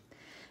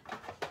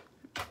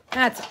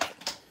 That's okay.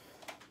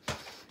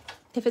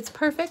 If it's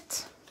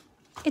perfect,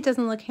 it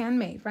doesn't look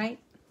handmade, right?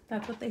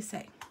 That's what they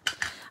say.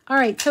 All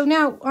right, so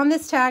now on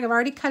this tag, I've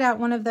already cut out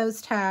one of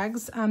those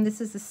tags. This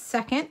is the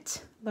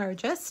second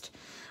largest.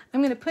 I'm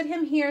going to put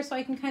him here so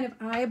I can kind of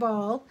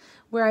eyeball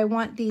where I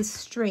want these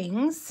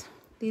strings.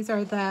 These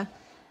are the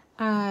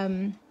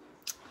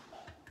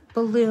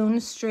balloon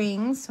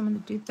strings, so I'm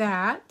going to do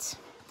that.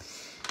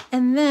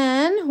 And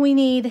then we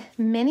need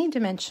mini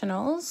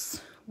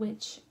dimensionals,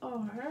 which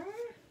are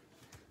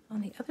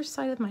on the other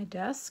side of my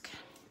desk.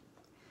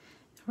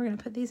 We're going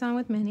to put these on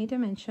with mini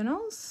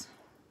dimensionals.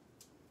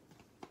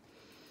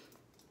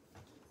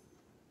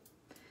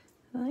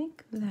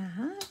 Like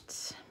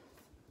that.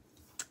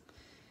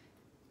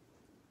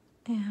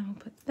 And we'll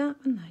put that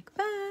one like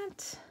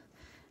that.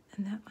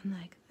 And that one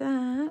like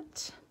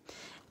that.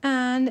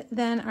 And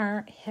then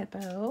our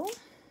hippo.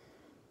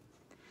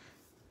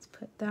 Let's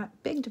put that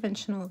big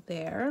dimensional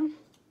there.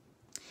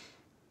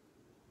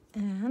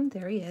 And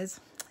there he is.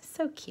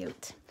 So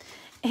cute.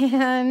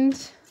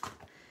 And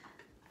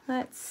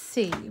let's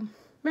see.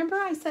 Remember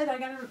I said I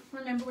gotta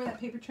remember where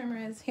that paper trimmer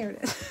is? Here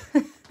it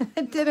is.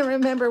 I didn't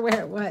remember where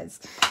it was.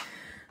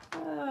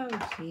 Oh,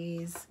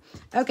 geez.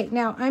 Okay,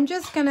 now I'm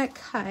just gonna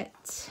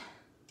cut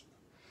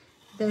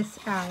this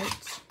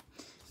out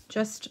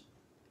just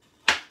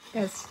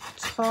as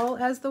tall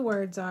as the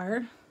words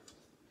are.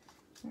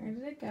 Where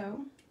did it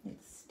go?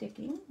 It's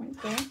sticking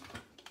right there.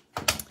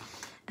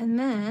 And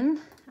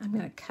then I'm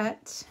gonna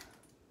cut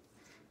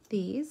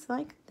these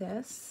like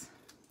this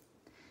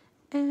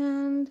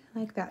and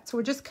like that. So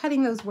we're just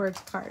cutting those words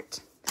apart.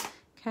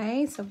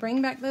 Okay, so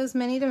bring back those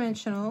mini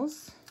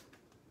dimensionals.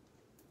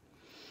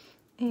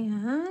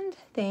 And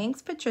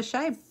thanks, Patricia.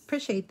 I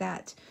appreciate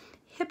that.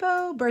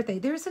 Hippo birthday.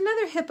 There's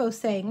another hippo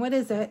saying. What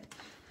is it?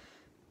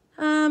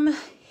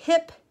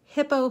 Hip,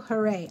 hippo,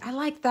 hooray. I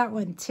like that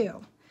one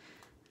too.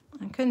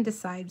 I couldn't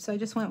decide, so I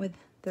just went with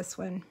this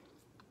one.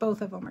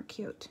 Both of them are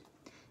cute.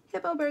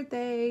 Hippo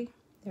birthday.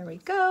 There we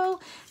go.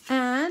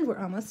 And we're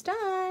almost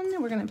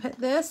done. We're going to put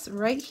this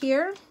right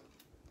here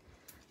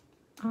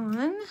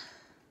on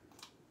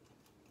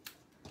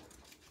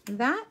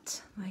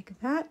that, like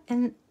that.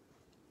 And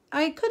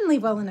I couldn't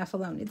leave well enough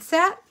alone. It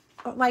sat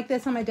like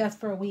this on my desk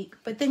for a week,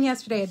 but then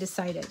yesterday I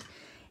decided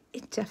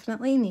it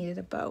definitely needed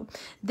a bow.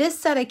 This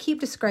set, I keep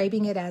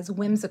describing it as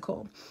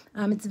whimsical.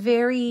 It's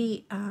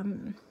very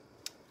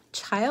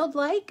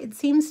childlike, it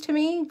seems to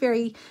me,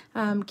 very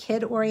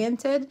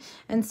kid-oriented.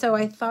 And so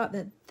I thought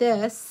that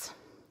this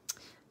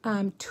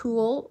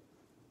tulle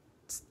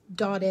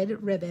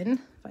dotted ribbon,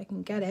 if I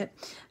can get it,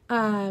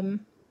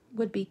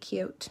 would be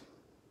cute.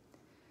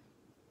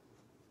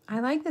 I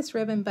like this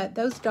ribbon, but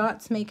those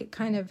dots make it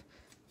kind of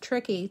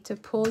tricky to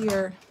pull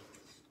your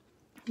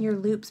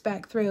loops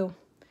back through.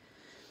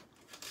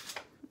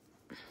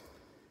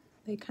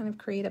 They kind of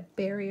create a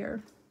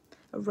barrier,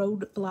 a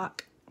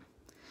roadblock.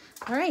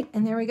 All right,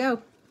 and there we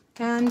go.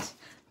 And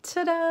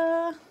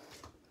ta-da!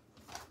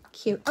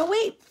 Cute. Oh,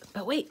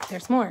 wait,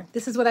 there's more.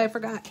 This is what I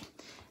forgot.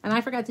 And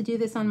I forgot to do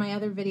this on my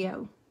other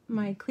video,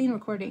 my clean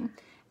recording.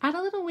 Add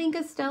a little wing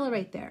of Stella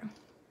right there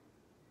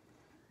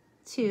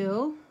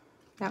to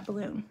that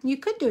balloon. You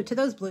could do it to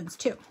those balloons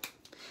too,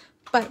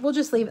 but we'll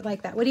just leave it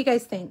like that. What do you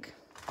guys think?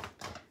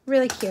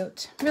 Really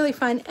cute, really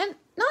fun, and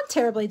not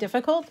terribly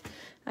difficult.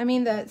 I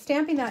mean, the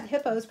stamping that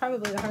hippo is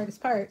probably the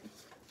hardest part.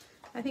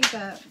 I think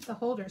the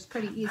holder is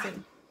pretty easy.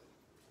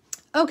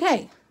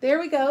 Okay, there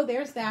we go.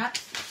 There's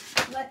that.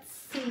 Let's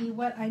see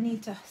what I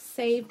need to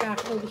save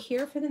back over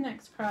here for the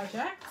next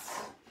project.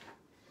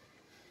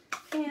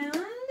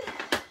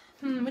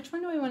 And which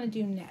one do I want to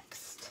do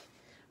next?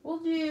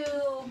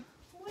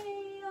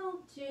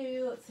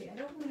 Let's see, I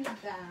don't need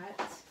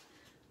that.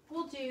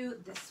 We'll do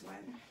this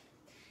one.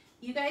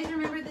 You guys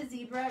remember the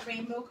zebra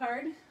rainbow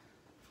card,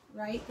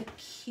 right? The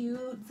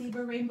cute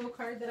zebra rainbow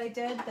card that I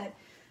did that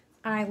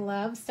I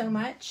love so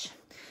much.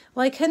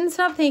 Well, I couldn't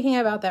stop thinking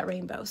about that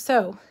rainbow.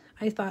 So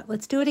I thought,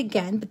 let's do it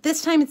again, but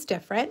this time it's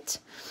different.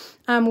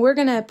 We're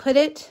gonna put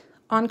it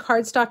on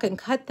cardstock and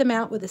cut them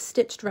out with a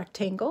stitched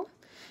rectangle.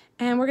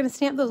 And we're gonna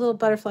stamp those little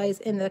butterflies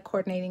in the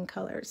coordinating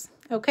colors,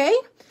 okay?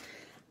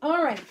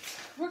 All right,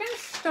 we're gonna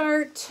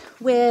start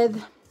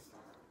with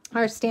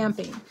our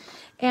stamping.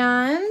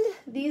 And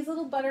these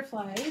little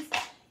butterflies,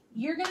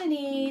 you're gonna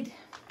need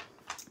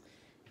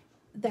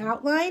the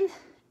outline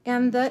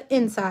and the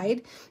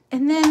inside,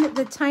 and then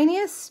the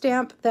tiniest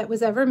stamp that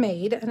was ever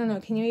made. I don't know,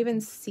 can you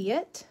even see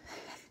it?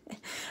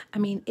 I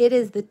mean, it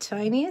is the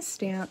tiniest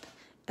stamp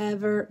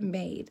ever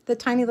made, the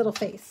tiny little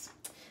face.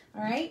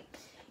 All right,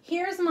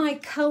 here's my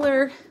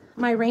color,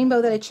 my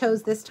rainbow that I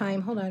chose this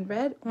time. Hold on,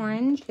 red,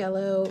 orange,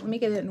 yellow. Let me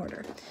get it in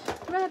order.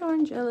 Red,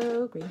 orange,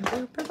 yellow, green,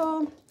 blue,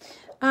 purple.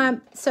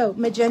 So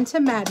Magenta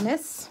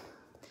Madness,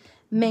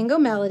 Mango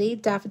Melody,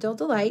 Daffodil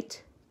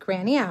Delight,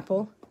 Granny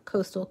Apple,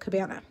 Coastal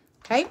Cabana.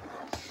 Okay,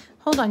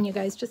 hold on, you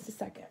guys, just a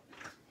second.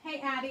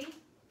 Hey, Addie, can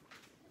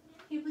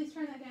you please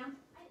turn that down?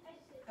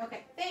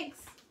 Okay, thanks.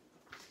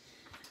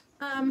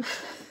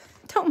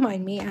 Don't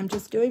mind me, I'm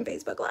just doing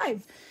Facebook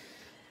Live.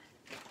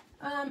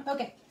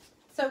 Okay,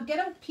 so get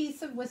a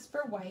piece of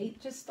Whisper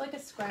White, just like a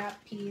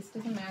scrap piece,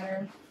 doesn't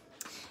matter.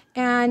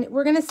 And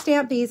we're gonna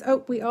stamp these.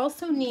 Oh, we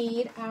also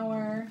need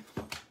our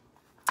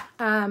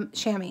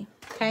chamois,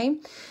 okay?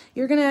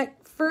 You're gonna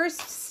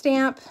first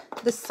stamp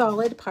the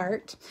solid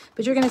part,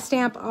 but you're gonna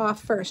stamp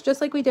off first,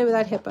 just like we did with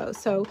that hippo.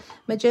 So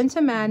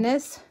Magenta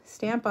Madness,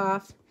 stamp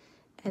off,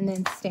 and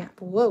then stamp,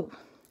 whoa,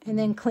 and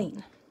then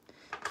clean,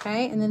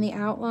 okay? And then the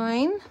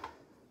outline,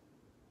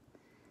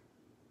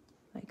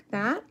 like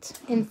that,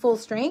 in full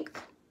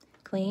strength,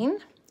 clean.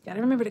 You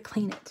gotta remember to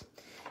clean it.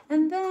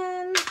 And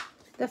then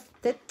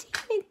the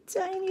teeny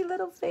tiny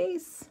little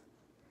face.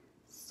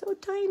 So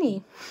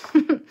tiny.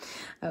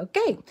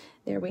 Okay,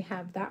 there we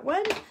have that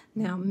one.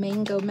 Now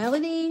Mango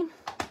Melody.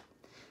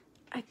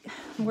 I'm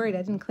worried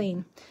I didn't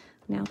clean.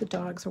 Now the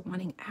dogs are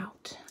wanting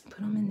out. I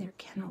put them in their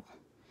kennel.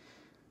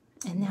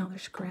 And now they're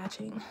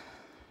scratching.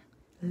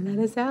 Let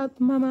us out,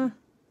 mama.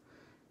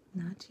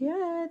 Not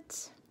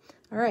yet.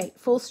 All right,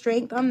 full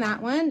strength on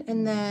that one.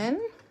 And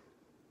then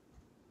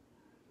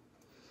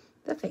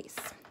the face.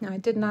 Now I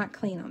did not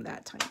clean on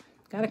that time.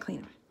 Gotta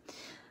clean them.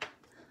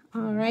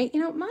 All right, you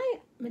know, my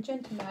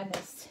Magenta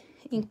Madness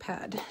ink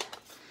pad,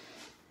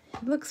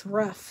 it looks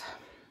rough.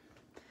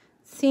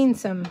 Seen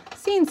some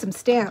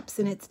stamps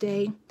in its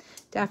day.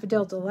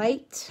 Daffodil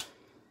Delight,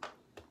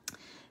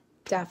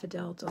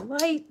 Daffodil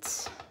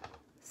Delight,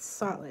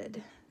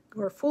 solid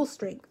or full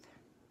strength.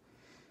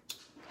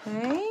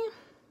 Okay,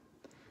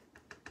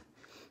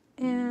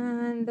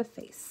 and the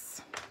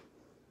face.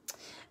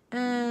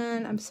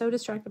 And I'm so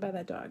distracted by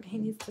that dog. He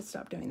needs to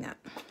stop doing that.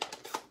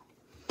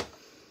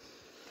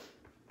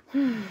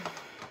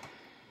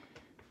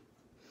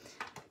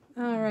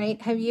 All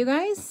right, have you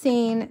guys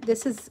seen,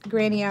 this is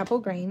Granny Apple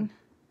Green,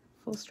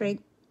 full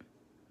strength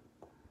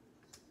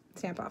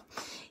stamp off.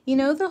 You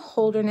know the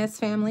Holderness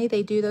family,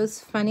 they do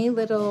those funny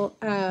little,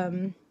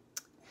 gosh,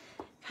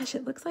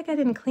 it looks like I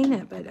didn't clean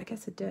it, but I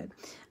guess it did.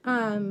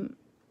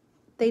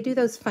 They do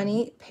those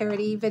funny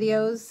parody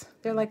videos.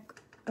 They're like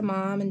a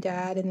mom and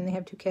dad, and then they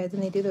have 2 kids,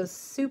 and they do those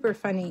super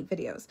funny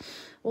videos.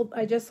 Well,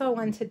 I just saw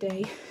one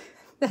today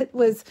that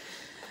was,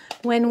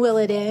 when will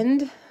it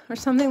end? Or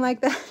something like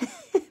that.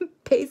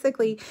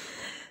 Basically,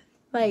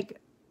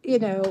 like, you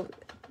know,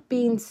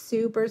 being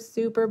super,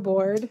 super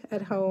bored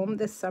at home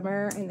this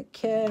summer, and the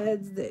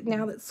kids,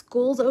 now that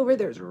school's over,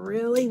 there's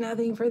really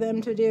nothing for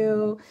them to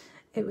do.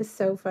 It was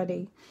so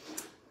funny.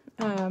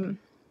 You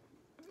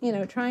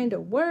know, trying to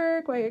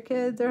work while your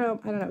kids are home.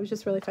 I don't know, it was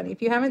just really funny.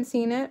 If you haven't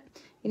seen it,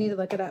 you need to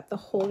look it up. The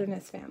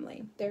Holderness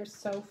family. They're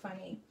so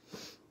funny.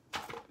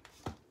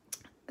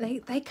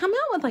 They come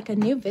out with like a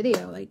new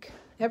video like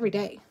every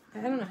day.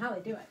 I don't know how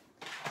they do it.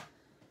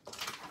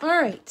 All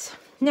right,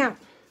 now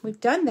we've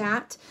done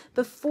that.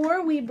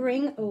 Before we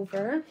bring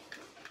over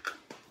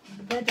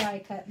the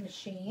die cut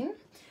machine,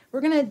 we're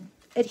gonna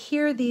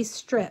adhere these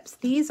strips.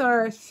 These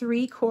are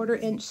 3/4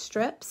 inch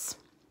strips,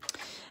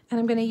 and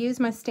I'm gonna use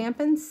my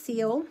Stampin'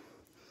 Seal.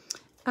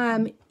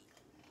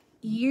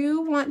 You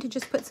want to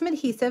just put some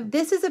adhesive.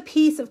 This is a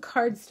piece of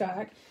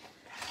cardstock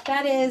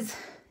that is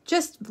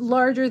just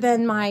larger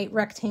than my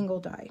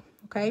rectangle die,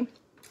 okay?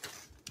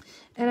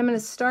 And I'm gonna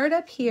start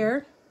up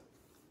here,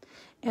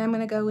 and I'm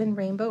gonna go in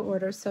rainbow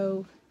order.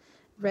 So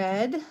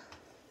red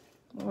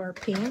or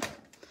pink,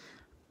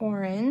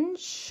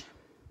 orange,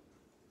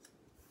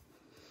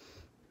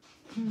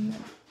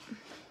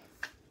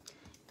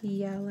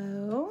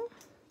 yellow,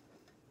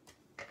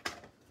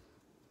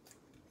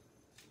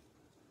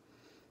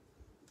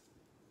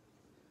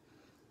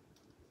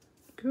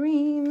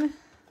 green,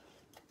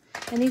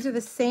 and these are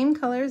the same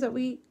colors that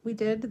we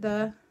did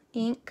the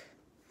ink,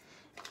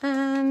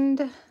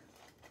 and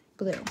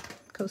blue,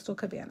 Coastal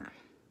Cabana.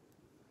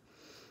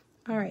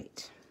 All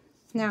right,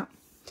 now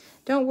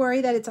don't worry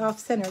that it's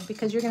off-centered,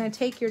 because you're going to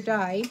take your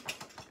die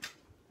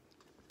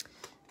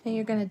and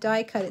you're going to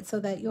die cut it so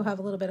that you'll have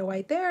a little bit of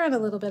white there and a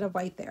little bit of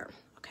white there,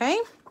 okay?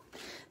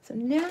 So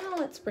now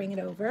let's bring it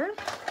over.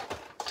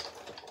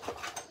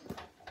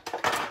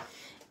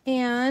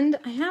 And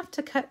I have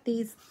to cut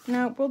these.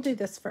 No, we'll do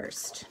this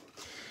first.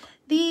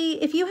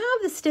 If you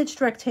have the stitched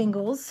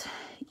rectangles,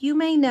 you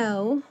may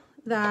know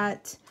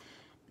that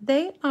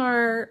they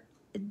are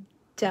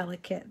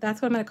delicate.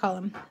 That's what I'm going to call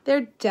them.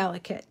 They're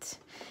delicate.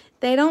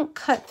 They don't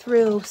cut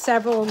through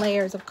several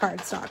layers of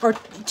cardstock, or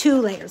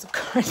 2 layers of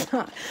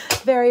cardstock,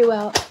 very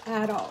well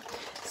at all.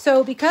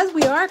 So because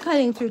we are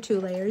cutting through 2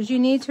 layers, you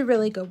need to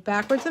really go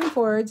backwards and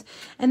forwards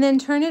and then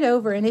turn it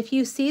over. And if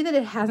you see that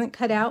it hasn't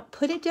cut out,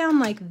 put it down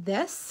like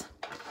this,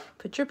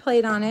 put your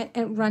plate on it,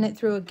 and run it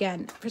through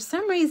again. For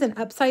some reason,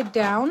 upside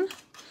down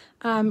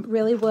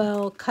really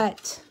will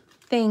cut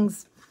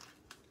things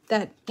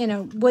that, you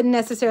know, wouldn't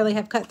necessarily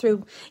have cut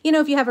through. You know,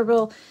 if you have a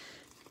real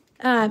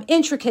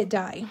intricate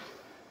die,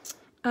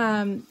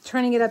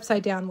 turning it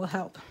upside down will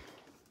help.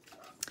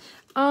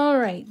 All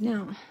right,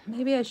 now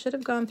maybe I should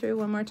have gone through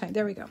one more time.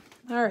 There we go.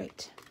 All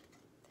right,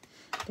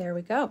 there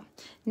we go.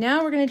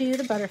 Now we're going to do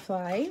the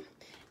butterfly,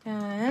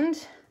 and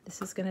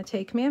this is going to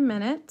take me a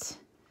minute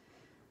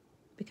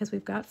because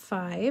we've got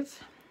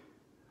 5.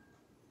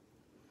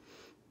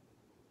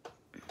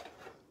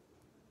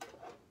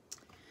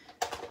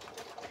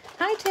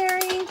 Hi,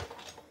 Terry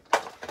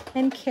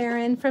and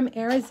Karen from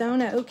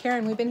Arizona. Oh,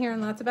 Karen, we've been hearing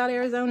lots about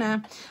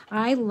Arizona.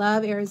 I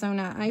love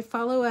Arizona. I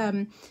follow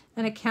an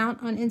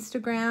account on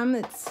Instagram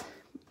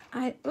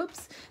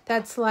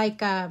that's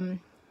like a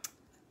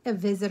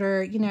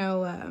visitor, you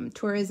know,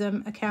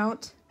 tourism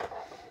account.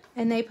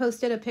 And they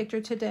posted a picture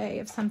today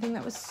of something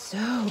that was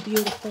so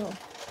beautiful.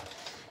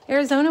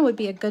 Arizona would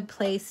be a good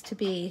place to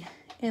be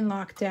in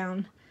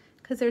lockdown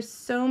because there's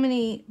so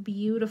many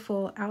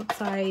beautiful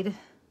outside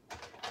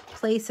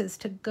places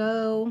to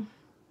go.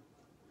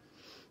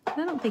 I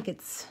don't think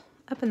it's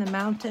up in the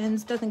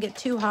mountains. Doesn't get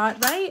too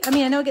hot, right? I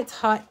mean, I know it gets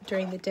hot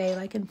during the day,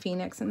 like in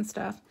Phoenix and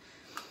stuff.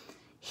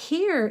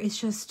 Here it's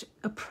just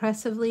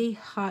oppressively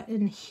hot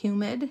and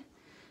humid.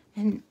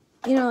 And,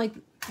 you know, like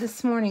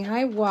this morning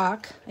I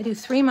do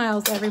 3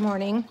 miles every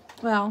morning.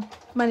 Well,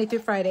 Monday through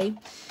Friday.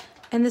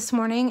 And this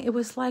morning it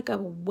was like a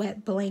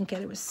wet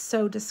blanket. It was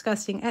so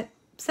disgusting at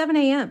 7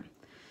 a.m.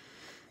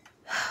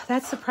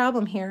 That's the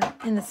problem here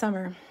in the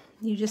summer.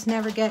 You just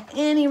never get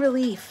any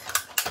relief.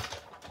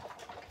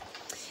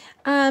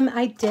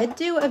 I did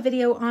do a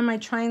video on my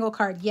triangle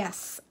card.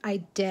 Yes,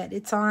 I did.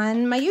 It's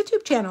on my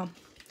YouTube channel.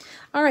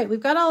 All right, we've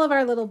got all of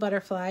our little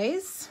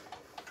butterflies.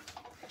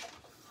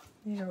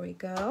 There we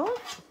go.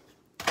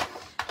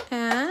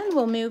 And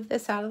we'll move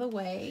this out of the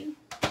way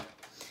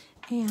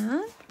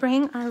and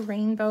bring our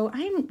rainbow.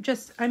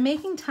 I'm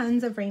making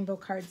tons of rainbow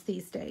cards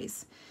these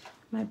days.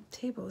 My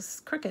table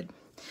is crooked.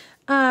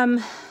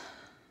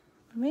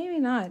 Maybe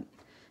not.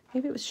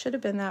 Maybe it should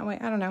have been that way.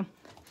 I don't know.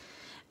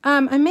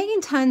 I'm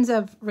making tons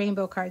of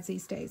rainbow cards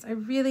these days. I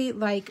really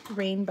like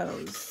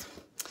rainbows.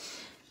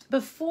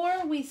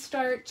 Before we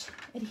start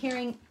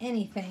adhering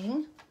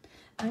anything,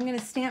 I'm going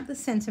to stamp the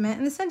sentiment.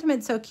 And the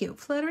sentiment's so cute.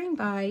 Fluttering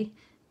by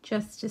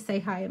just to say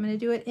hi. I'm going to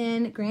do it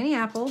in Granny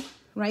Apple,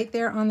 right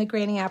there on the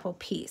Granny Apple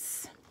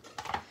piece.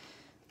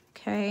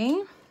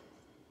 Okay.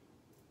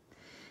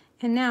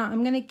 And now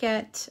I'm going to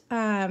get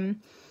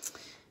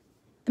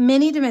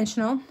mini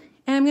dimensional.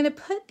 And I'm going to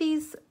put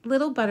these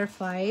little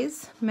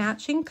butterflies,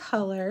 matching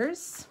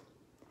colors.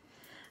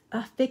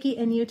 Vicki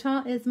in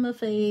Utah is my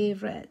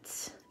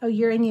favorite. Oh,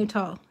 you're in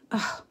Utah.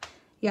 Oh,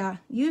 yeah.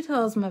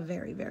 Utah is my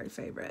very, very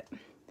favorite.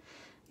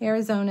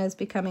 Arizona is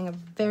becoming a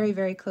very,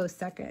 very close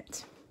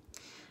second.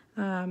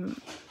 The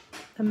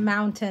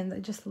mountains. I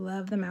just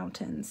love the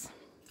mountains.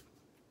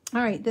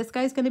 All right. This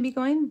guy's going to be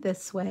going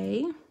this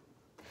way.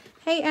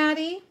 Hey,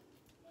 Addie.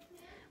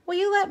 Will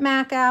you let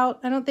Mac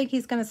out? I don't think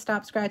he's going to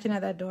stop scratching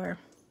at that door.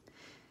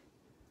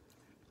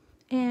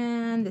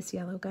 And this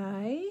yellow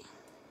guy.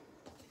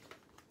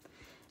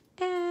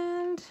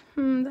 And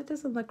that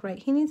doesn't look right.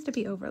 He needs to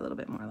be over a little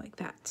bit more like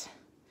that.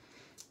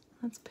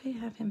 Let's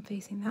have him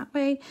facing that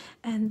way.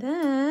 And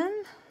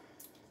then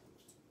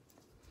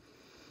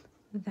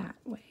that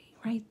way,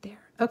 right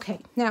there. Okay,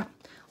 now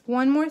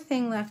one more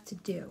thing left to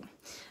do.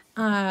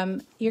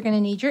 You're going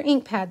to need your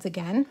ink pads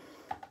again.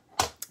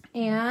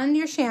 And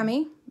your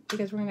chamois,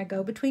 because we're going to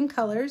go between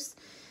colors.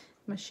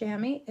 My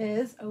chamois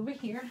is over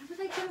here. How did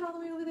I get it all the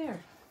way over there?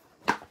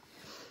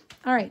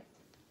 All right,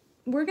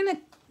 we're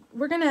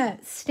gonna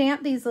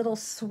stamp these little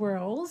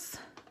swirls,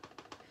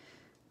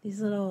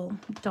 these little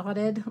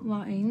dotted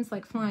lines,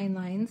 like flying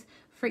lines,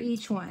 for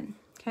each one.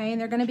 Okay, and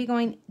they're gonna be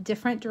going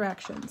different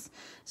directions.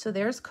 So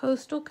there's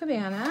Coastal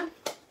Cabana,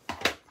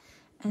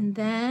 and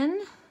then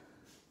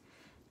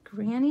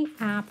Granny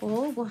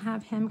Apple, we'll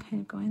have him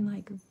kind of going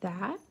like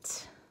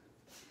that.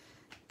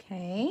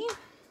 Okay,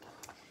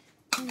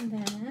 and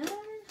then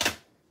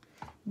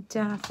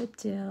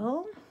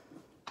Daffodil.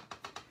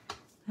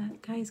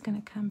 That guy's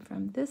going to come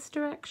from this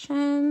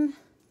direction.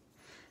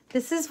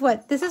 This is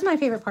my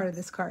favorite part of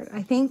this card.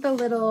 I think the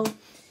little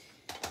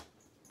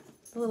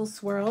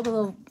swirl, I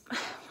don't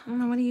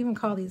know, what do you even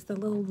call these? The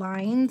little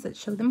lines that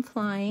show them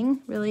flying.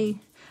 Really,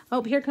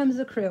 oh, here comes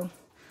the crew.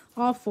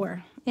 All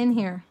four in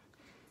here.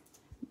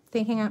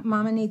 Thinking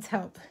Mama needs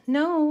help.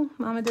 No,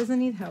 Mama doesn't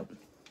need help.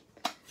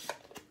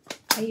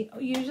 I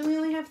usually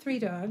only have 3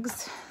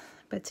 dogs,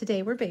 but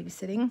today we're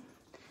babysitting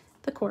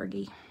the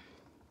Corgi.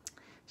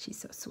 She's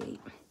so sweet.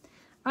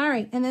 All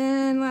right, and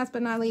then last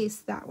but not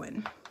least, that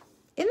one.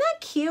 Isn't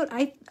that cute?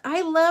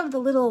 I love the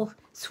little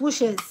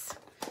swooshes.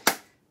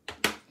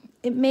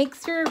 It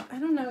makes your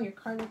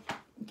card,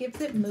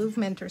 gives it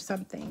movement or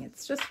something.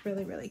 It's just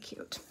really, really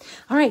cute.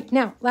 All right,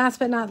 now, last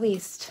but not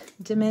least,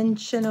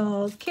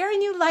 dimensionals.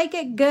 Karen, you like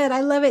it? Good.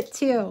 I love it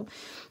too.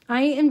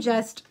 I am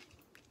just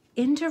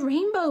into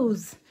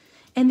rainbows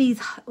and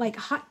these like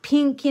hot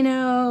pink,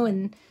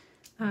 and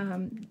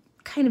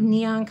kind of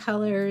neon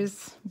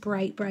colors,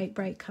 bright, bright,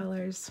 bright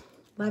colors.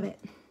 Love it.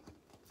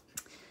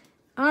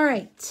 All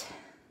right.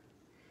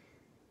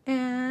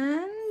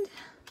 And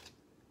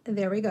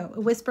there we go.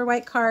 A Whisper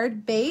White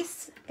card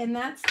base, and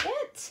that's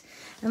it.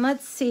 And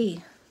let's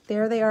see.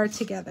 There they are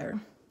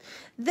together.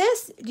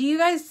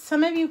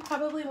 Some of you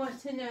probably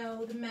want to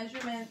know the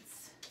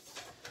measurements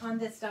on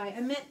this die.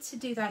 I meant to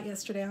do that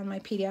yesterday on my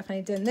PDF, and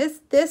I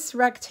didn't. This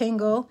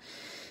rectangle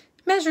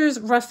measures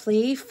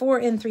roughly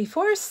 4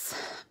 3/4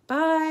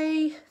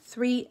 by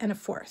 3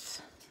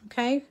 1/4.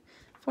 Okay,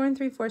 4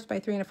 3/4 by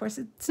 3 1/4.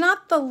 It's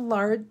not the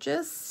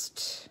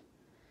largest.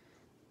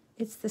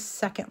 It's the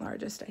second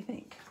largest, I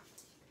think.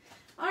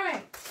 All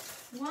right,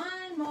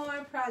 one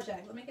more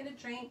project. Let me get a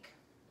drink.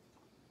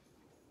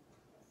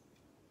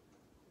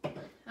 All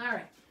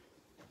right,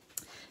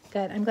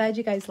 good. I'm glad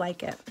you guys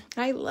like it.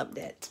 I loved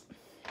it.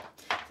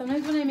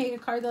 Sometimes when I make a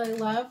card that I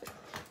love,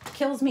 it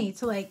kills me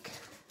to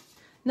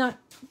not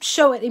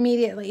show it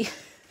immediately.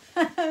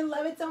 I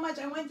love it so much.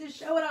 I wanted to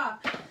show it off,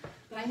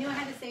 but I knew I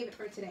had to save it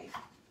for today.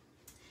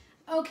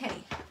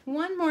 Okay,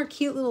 one more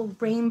cute little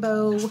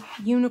rainbow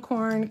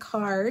unicorn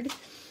card.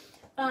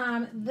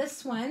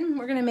 This one,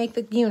 we're going to make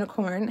the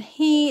unicorn.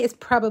 He is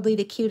probably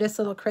the cutest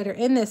little critter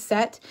in this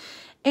set.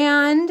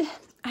 And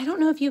I don't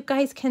know if you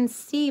guys can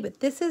see, but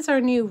this is our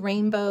new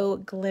rainbow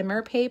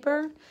glimmer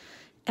paper.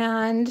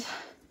 And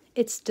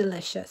it's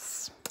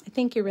delicious. I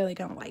think you're really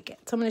going to like it.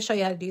 So I'm going to show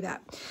you how to do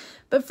that.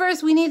 But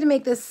first, we need to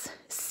make this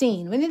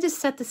scene. We need to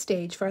set the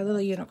stage for our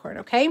little unicorn,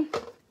 okay?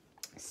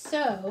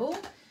 So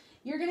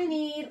you're going to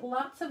need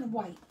lots of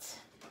white.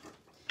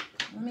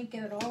 Let me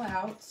get it all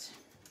out.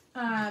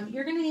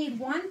 You're going to need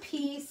one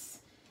piece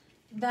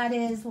that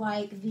is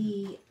like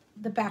the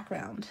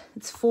background.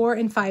 It's 4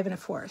 and 5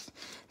 1/4.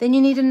 Then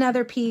you need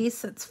another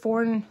piece that's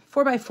 4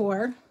 by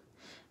 4.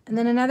 And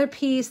then another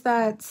piece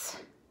that's,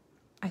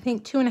 I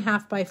think, 2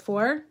 1/2 by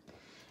 4.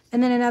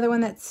 And then another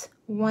one that's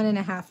 1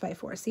 1/2 by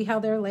 4. See how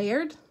they're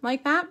layered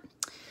like that?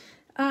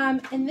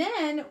 And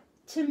then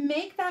to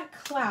make that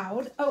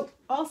cloud, oh,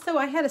 also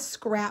I had a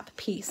scrap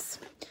piece.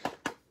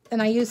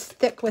 and I use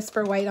thick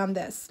Whisper White on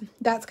this.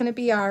 That's going to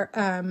be our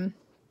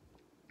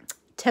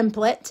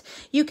template.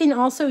 You can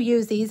also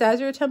use these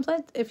as your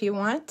template if you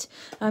want.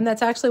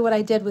 That's actually what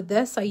I did with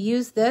this. I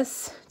used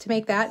this to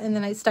make that, and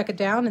then I stuck it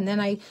down, and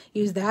then I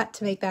used that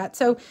to make that.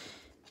 So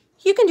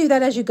you can do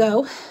that as you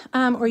go,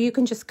 or you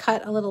can just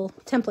cut a little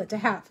template to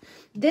have.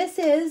 This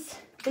is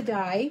the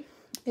die.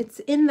 It's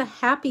in the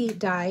Happy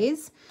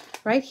Dies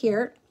right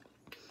here,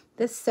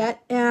 this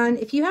set. And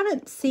if you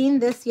haven't seen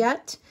this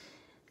yet,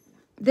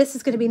 this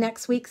is going to be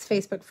next week's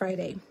Facebook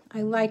Friday.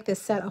 I like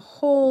this set a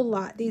whole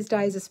lot, these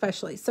dies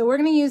especially. So we're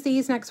going to use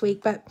these next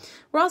week, but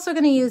we're also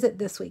going to use it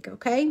this week,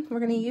 okay? We're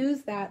going to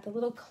use that, the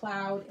little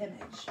cloud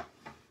image.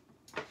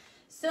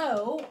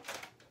 So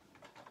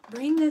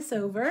bring this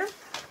over.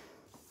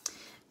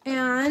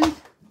 And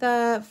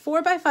the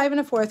 4 by 5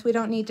 1/4 we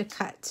don't need to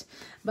cut,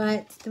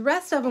 but the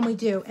rest of them we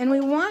do. And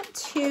we want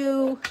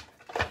to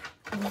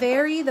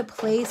vary the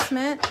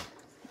placement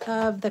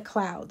of the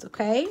clouds,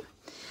 okay?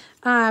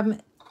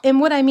 And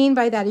what I mean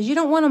by that is you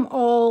don't want them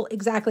all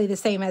exactly the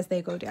same as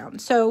they go down.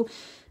 So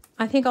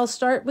I think I'll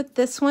start with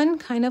this one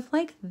kind of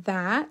like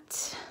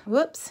that.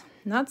 Whoops,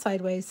 not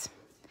sideways,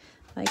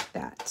 like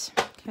that.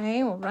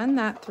 Okay, we'll run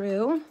that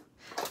through.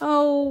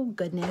 Oh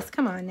goodness,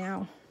 come on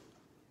now.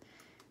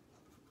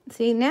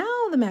 See, now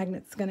the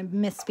magnet's going to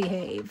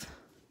misbehave.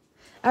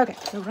 Okay,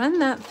 so run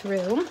that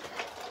through.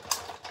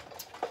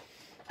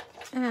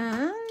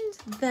 And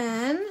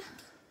then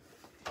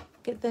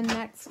get the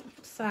next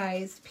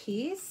size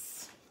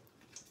piece.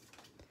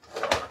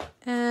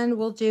 And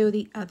we'll do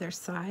the other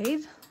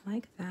side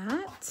like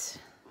that.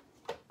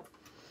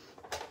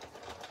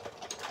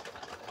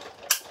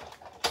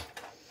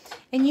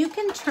 And you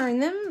can turn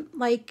them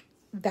like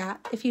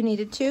that if you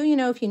needed to. You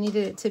know, if you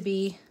needed it to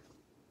be,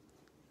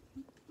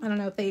 I don't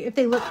know, if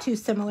they look too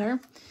similar,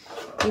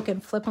 you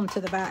can flip them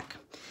to the back.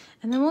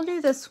 And then we'll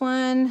do this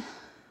one.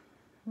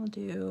 We'll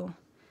do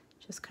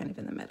just kind of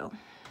in the middle.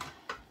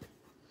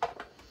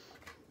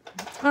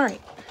 All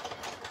right.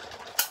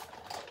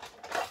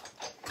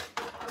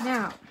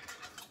 Now,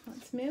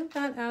 let's move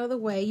that out of the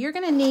way. You're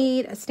going to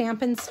need a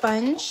Stampin'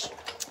 Sponge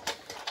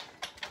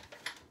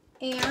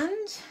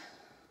and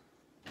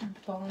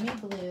Balmy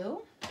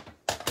Blue.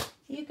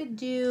 You could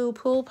do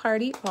Pool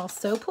Party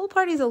also. Pool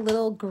Party's a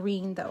little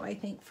green though, I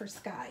think, for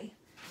sky.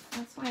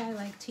 That's why I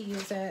like to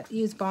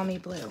use Balmy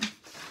Blue.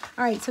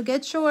 All right, so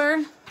get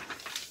your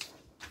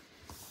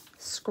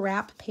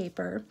scrap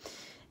paper.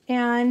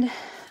 And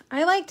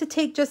I like to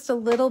take just a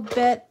little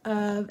bit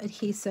of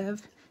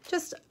adhesive,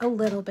 just a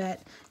little bit,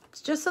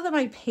 just so that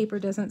my paper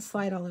doesn't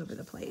slide all over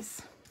the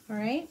place. All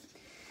right,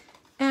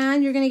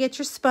 and you're going to get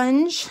your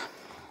sponge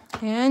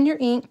and your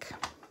ink,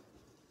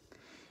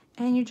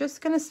 and you're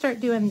just going to start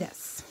doing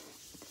this.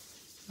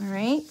 All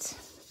right,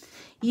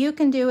 you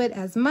can do it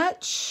as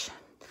much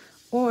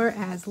or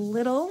as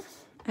little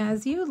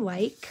as you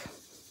like.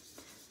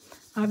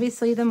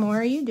 Obviously, the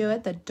more you do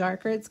it, the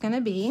darker it's going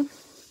to be.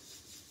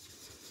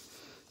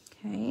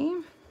 Okay.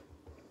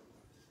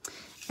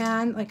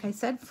 And like I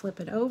said, flip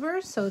it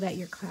over so that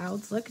your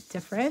clouds look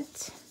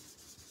different.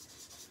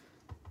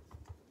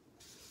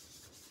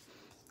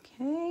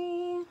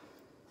 Okay.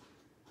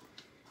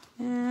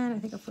 And I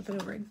think I'll flip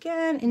it over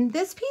again. In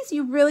this piece,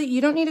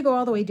 you don't need to go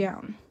all the way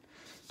down.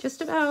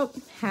 Just about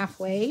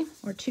halfway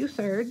or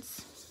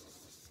 2/3.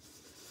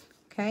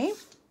 Okay.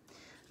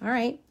 All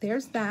right,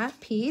 there's that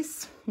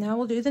piece. Now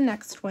we'll do the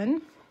next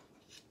one.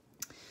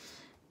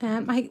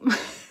 And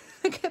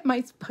look at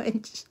my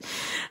sponge.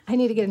 I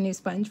need to get a new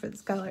sponge for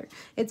this color.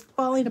 It's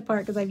falling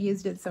apart because I've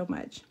used it so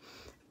much.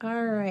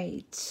 All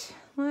right,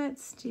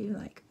 let's do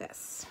like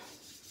this.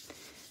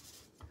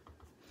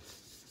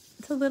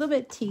 It's a little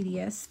bit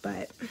tedious,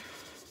 but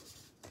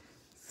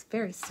it's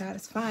very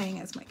satisfying,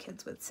 as my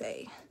kids would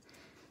say.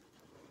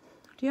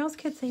 Do y'all's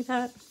kids say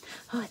that?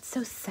 Oh, it's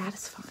so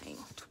satisfying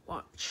to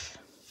watch.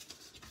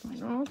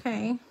 Like,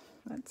 okay,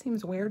 that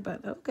seems weird,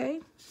 but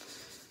okay.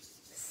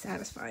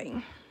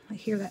 Satisfying. I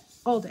hear that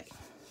all day.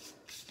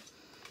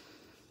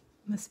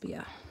 Must be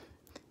a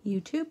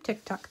YouTube,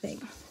 TikTok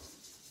thing.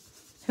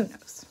 Who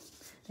knows?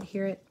 They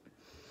hear it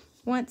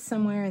once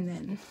somewhere and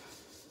then,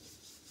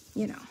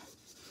 you know.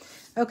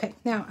 Okay,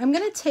 now I'm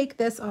going to take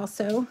this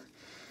also,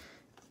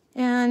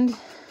 and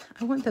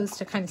I want those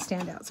to kind of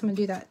stand out. So I'm going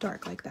to do that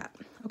dark like that.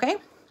 Okay?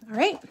 All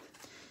right.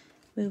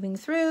 Moving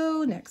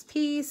through, next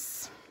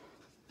piece.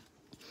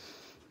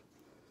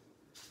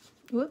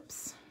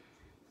 Whoops.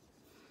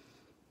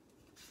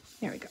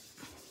 There we go.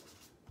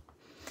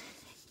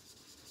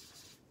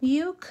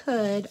 You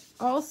could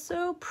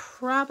also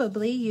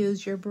probably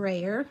use your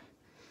brayer,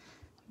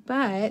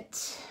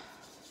 but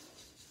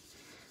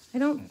I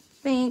don't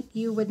think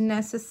you would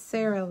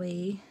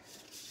necessarily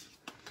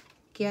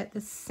get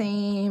the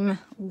same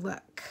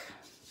look.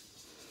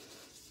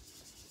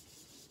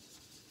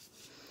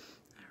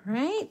 All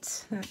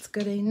right, that's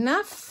good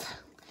enough.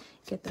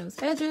 Get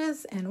those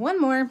edges, and one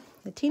more,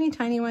 the teeny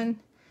tiny one,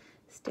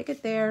 stick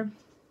it there.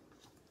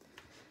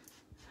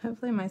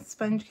 Hopefully my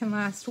sponge can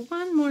last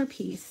one more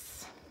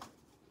piece.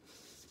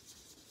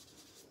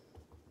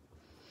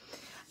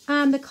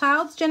 The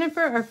clouds,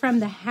 Jennifer, are from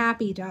the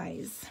Happy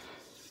dies.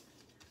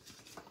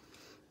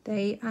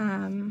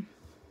 I'm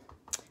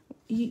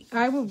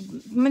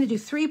going to do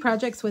 3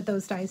 projects with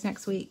those dies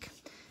next week.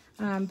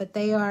 But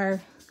they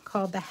are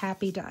called the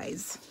Happy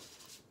dies.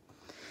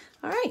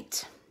 All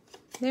right,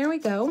 there we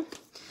go.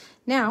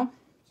 Now,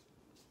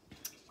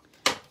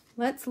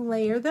 let's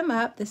layer them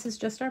up. This is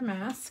just our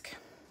mask.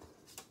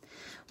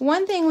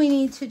 One thing we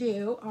need to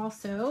do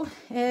also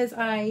is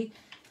I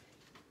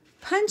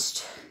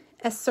punched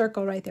a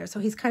circle right there. So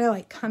he's kind of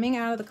like coming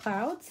out of the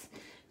clouds.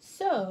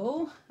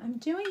 So I'm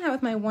doing that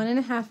with my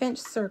 1.5 inch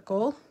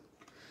circle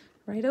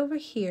right over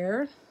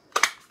here,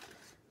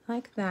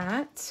 like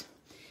that.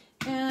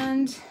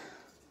 And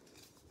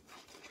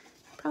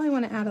probably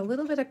want to add a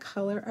little bit of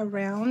color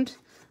around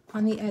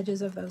on the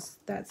edges of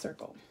that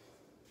circle.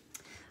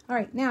 All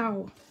right,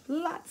 now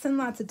lots and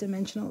lots of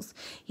dimensionals.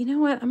 You know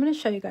what? I'm going to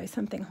show you guys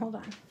something. Hold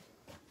on.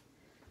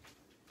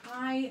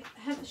 I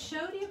have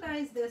showed you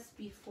guys this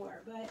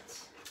before, but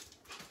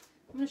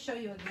I'm going to show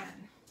you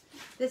again.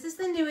 This is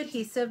the new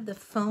adhesive, the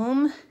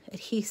foam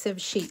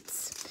adhesive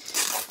sheets.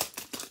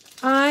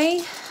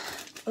 I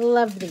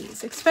love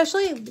these,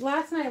 especially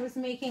last night I was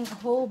making a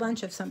whole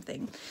bunch of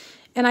something,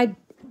 and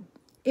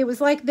it was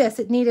like this.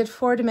 It needed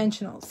 4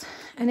 dimensionals,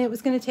 and it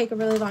was going to take a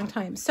really long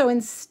time. So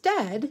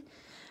instead,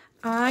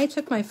 I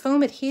took my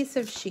foam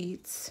adhesive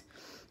sheets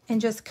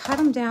and just cut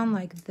them down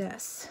like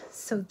this.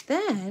 So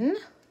then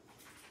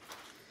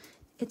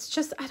it's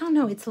just, I don't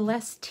know, it's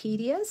less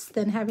tedious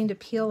than having to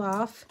peel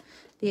off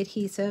the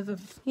adhesive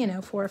of,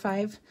 4 or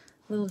 5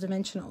 little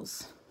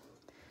dimensionals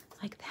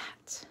like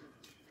that.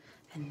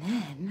 And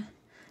then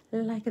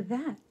like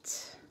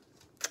that.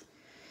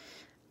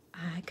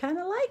 I kind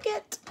of like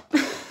it.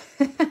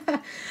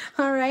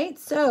 All right,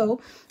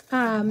 so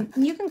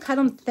you can cut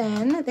them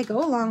thin. They go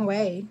a long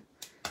way.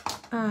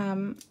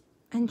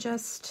 And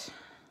just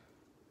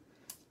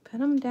put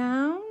them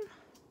down,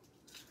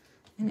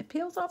 and it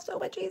peels off so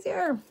much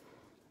easier.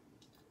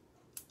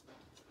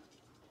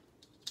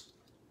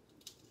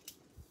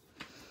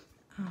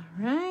 All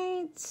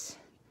right,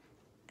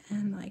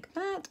 and like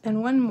that,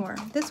 and one more.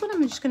 This one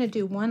I'm just going to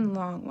do one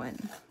long one.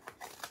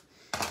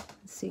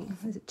 Let's see,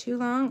 is it too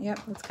long? Yep,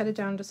 let's cut it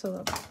down just a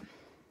little bit.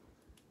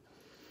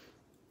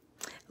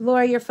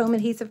 Laura, your foam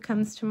adhesive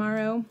comes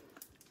tomorrow.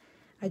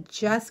 I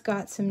just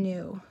got some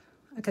new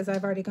because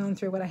I've already gone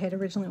through what I had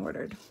originally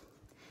ordered.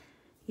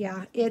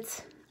 Yeah,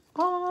 it's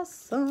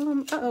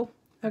awesome. Uh-oh.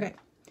 Okay,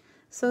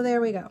 so there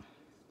we go.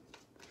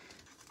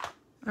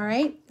 All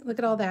right, look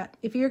at all that.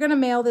 If you're going to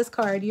mail this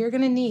card, you're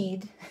going to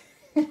need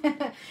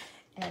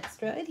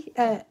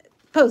extra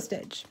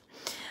postage.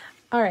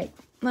 All right,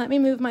 let me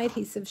move my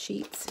adhesive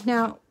sheets.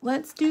 Now,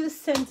 let's do the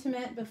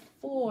sentiment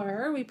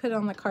before we put it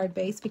on the card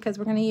base because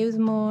we're going to use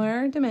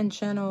more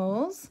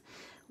dimensionals.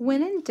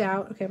 When in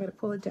doubt, okay, I'm going to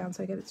pull it down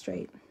so I get it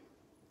straight.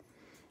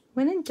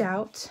 When in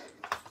doubt,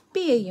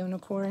 be a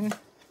unicorn.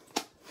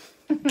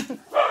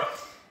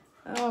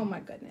 Oh my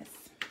goodness.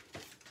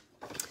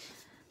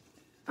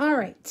 All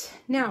right,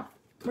 now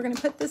we're going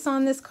to put this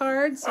on this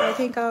card. So I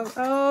think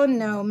oh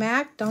no,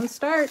 Mac, don't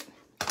start.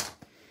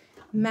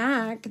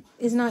 Mac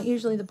is not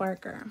usually the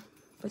barker,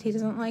 but he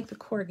doesn't like the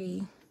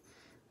corgi.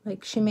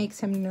 Like, she makes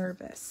him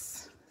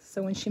nervous.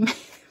 So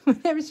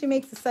whenever she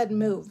makes a sudden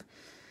move,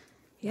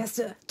 he has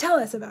to tell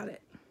us about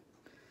it.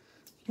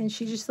 And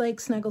she just like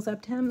snuggles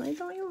up to him like,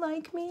 don't you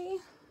like me?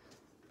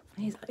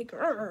 And he's like,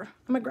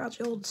 I'm a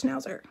grouchy old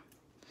schnauzer.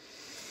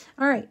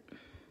 All right,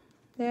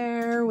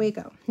 there we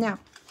go. Now,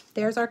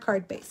 there's our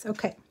card base.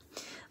 Okay,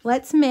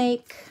 let's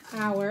make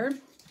our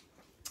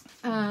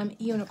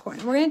unicorn.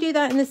 We're going to do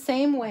that in the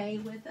same way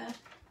with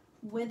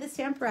the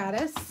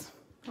Stamparatus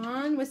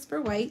on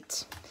Whisper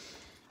White.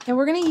 And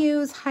we're going to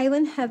use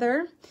Highland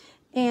Heather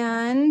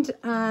and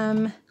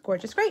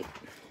Gorgeous Grape.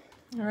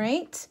 All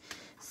right,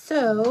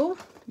 so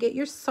get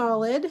your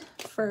solid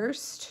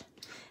first.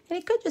 And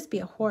it could just be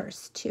a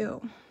horse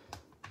too.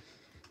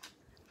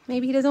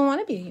 Maybe he doesn't want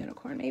to be a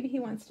unicorn. Maybe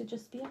he wants to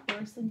just be a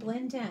horse and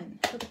blend in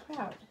for the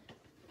crowd.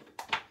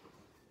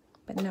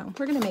 But no,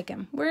 we're going to make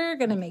him. We're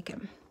going to make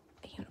him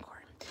a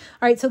unicorn.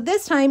 All right, so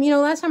this time,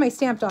 last time I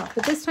stamped off,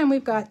 but this time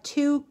we've got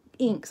 2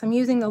 inks. I'm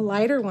using the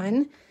lighter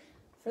one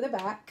for the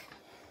back.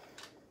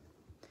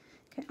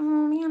 Okay, oh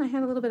man, I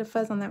had a little bit of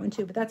fuzz on that one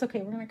too, but that's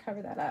okay. We're going to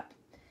cover that up.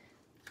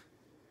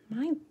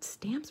 My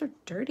stamps are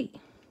dirty.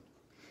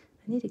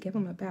 I need to give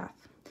them a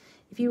bath.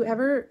 If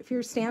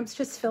your stamps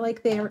just feel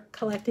like they're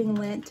collecting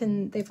lint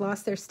and they've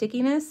lost their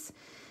stickiness,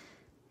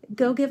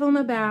 go give them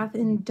a bath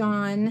in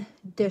Dawn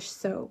dish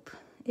soap.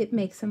 It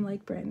makes them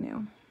like brand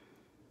new.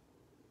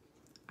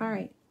 All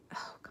right.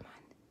 Oh, come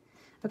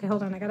on. Okay,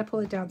 hold on. I got to pull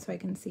it down so I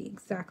can see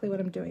exactly what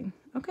I'm doing.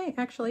 Okay,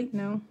 actually,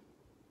 no.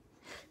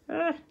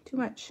 Too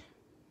much.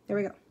 There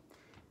we go.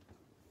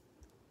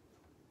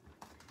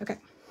 Okay.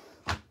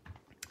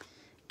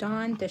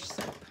 Dawn dish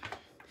soap.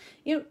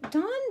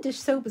 Dawn dish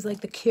soap is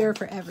like the cure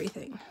for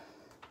everything.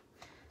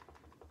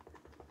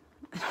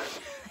 I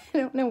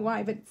don't know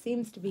why, but it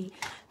seems to be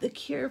the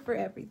cure for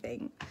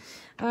everything.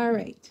 All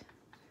right.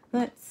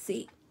 Let's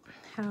see.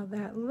 how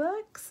that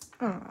looks.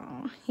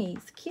 Oh,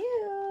 he's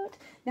cute.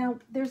 Now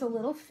there's a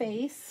little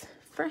face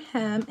for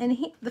him, and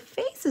the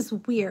face is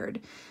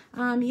weird.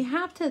 You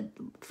have to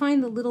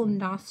find the little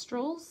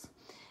nostrils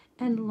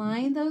and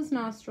line those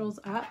nostrils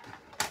up,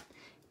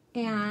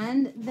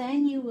 and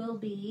then you will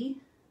be,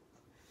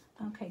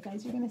 okay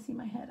guys, you're gonna see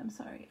my head. I'm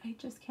sorry, I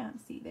just can't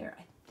see there.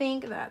 I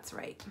think that's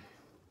right.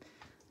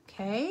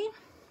 Okay,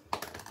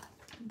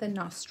 the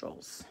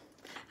nostrils.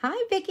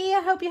 Hi Vicki,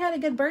 I hope you had a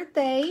good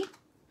birthday.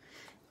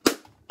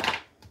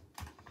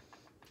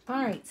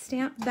 All right,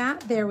 stamp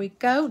that. There we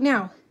go.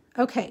 Now,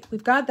 okay,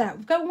 we've got that.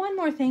 We've got one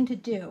more thing to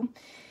do.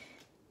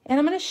 And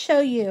I'm going to show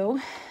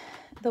you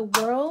the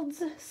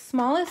world's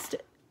smallest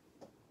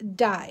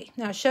die.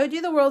 Now, I showed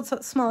you the world's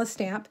smallest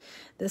stamp.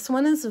 This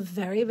one is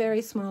very,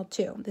 very small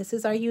too. This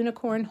is our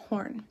unicorn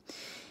horn.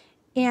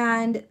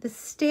 And the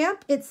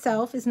stamp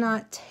itself is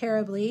not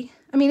terribly,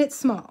 I mean, it's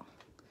small.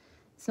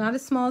 It's not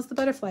as small as the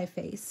butterfly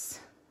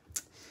face.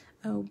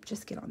 Oh,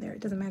 just get on there. It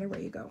doesn't matter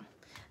where you go.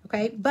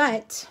 Okay,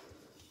 but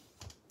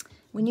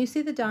when you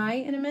see the die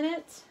in a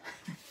minute,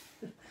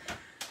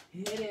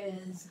 it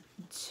is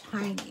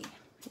tiny.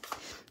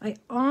 I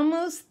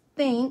almost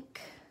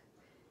think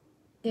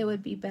it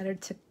would be better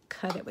to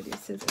cut it with your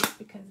scissors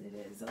because it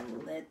is a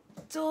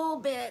little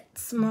bit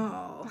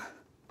small.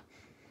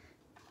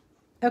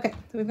 Okay,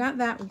 so we've got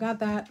that, we've got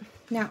that.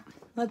 Now,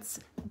 let's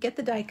get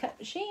the die cut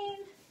machine,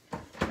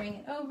 bring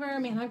it over.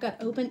 Man, I've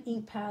got open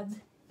ink pads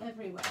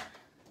everywhere.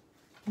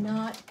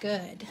 Not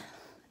good.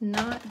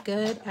 Not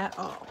good at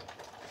all.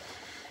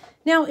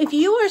 Now, if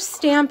you are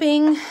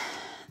stamping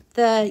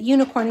the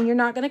unicorn and you're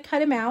not going to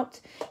cut him out,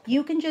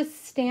 you can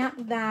just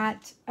stamp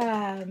that,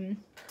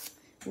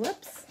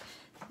 whoops,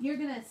 you're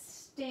going to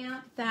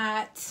stamp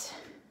that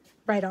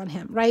right on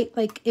him, right?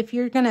 Like if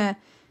you're going to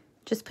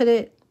just put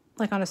it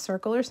like on a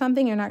circle or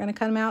something, you're not going to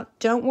cut him out.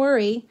 Don't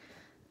worry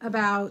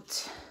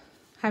about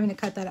having to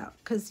cut that out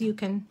because you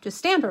can just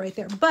stamp it right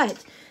there.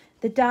 But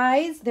the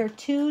dies, they're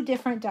two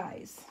different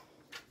dies.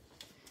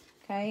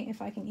 Okay,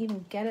 if I can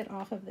even get it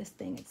off of this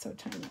thing, it's so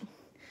tiny.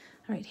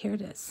 All right, here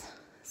it is.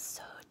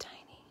 So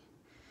tiny.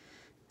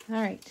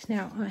 All right,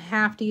 now I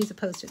have to use a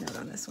Post-it note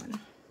on this one.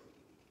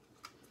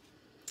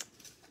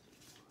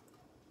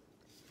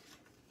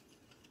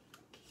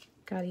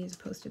 Gotta use a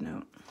Post-it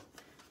note.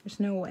 There's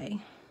no way.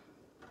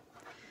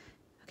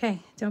 Okay,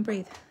 don't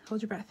breathe.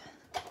 Hold your breath.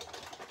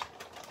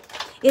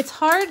 It's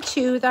hard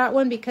to, that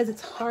one, because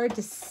it's hard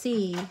to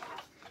see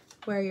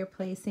where you're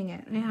placing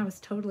it. Yeah, I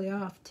was totally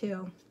off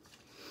too.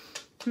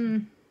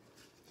 Do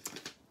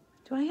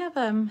I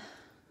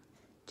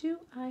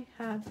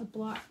have a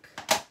block?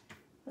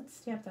 Let's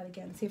stamp that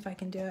again, see if I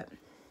can do it.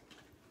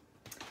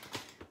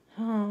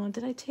 Oh,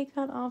 did I take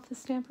that off the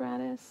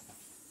Stamparatus?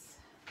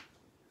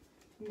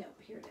 No,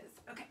 here it is.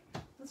 Okay,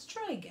 let's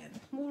try again.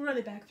 We'll run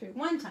it back through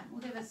one time.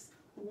 We'll give this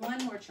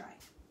one more try.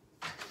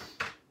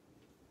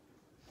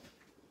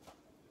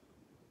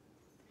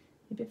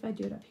 Maybe if I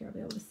do it up here, I'll be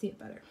able to see it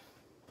better.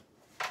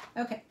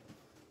 Okay,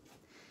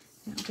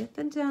 now get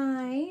the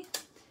die.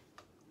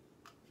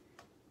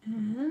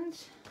 And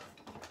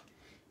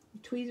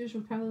tweezers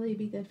will probably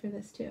be good for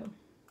this too.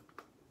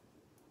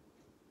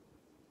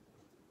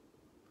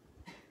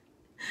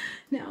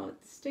 Now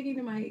it's sticking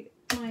to my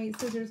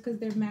scissors because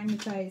they're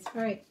magnetized.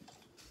 All right.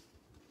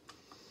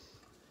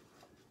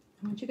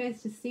 I want you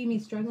guys to see me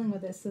struggling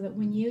with this so that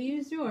when you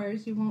use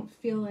yours, you won't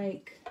feel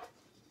like,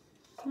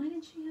 why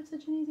did she have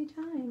such an easy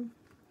time?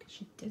 Because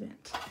she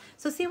didn't.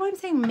 So see what I'm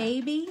saying?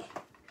 Maybe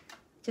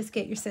just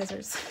get your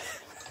scissors.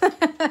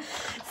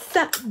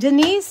 So,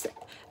 Denise,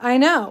 I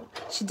know.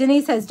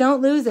 Denise says,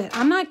 don't lose it.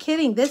 I'm not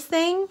kidding. This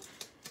thing,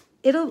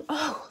 it'll,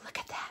 oh, look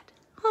at that.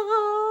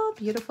 Oh,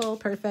 beautiful,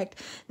 perfect.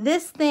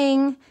 This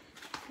thing,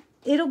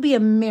 it'll be a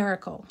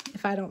miracle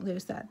if I don't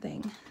lose that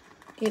thing.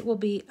 It will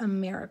be a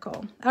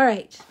miracle. All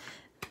right.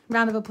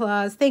 Round of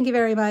applause. Thank you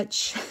very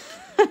much.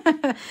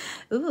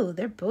 Ooh,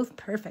 they're both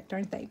perfect,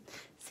 aren't they?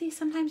 See,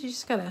 sometimes you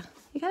just gotta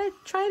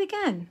try it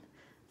again.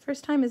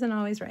 First time isn't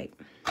always right.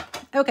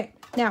 Okay,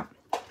 now,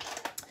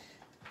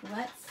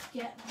 let's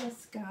get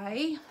this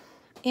guy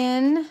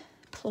in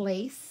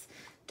place.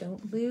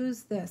 Don't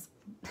lose this.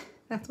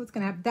 That's what's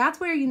gonna happen. That's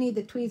where you need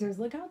the tweezers.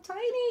 Look how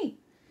tiny.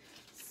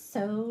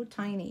 So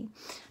tiny.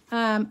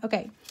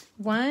 Okay,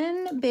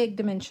 one big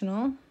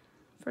dimensional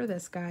for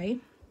this guy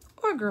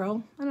or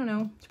girl. I don't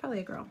know. It's probably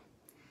a girl.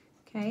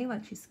 Okay,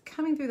 like she's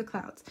coming through the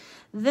clouds.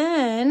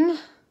 Then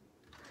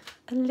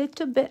a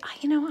little bit,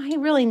 you know, I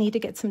really need to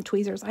get some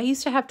tweezers. I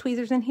used to have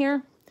tweezers in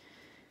here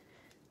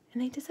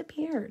and they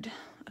disappeared.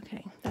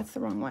 Okay, that's the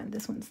wrong one.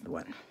 This one's the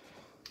one.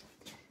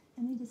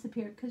 And they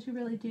disappeared because you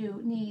really do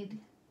need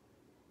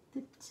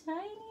the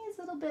tiniest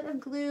little bit of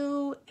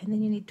glue, and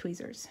then you need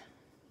tweezers.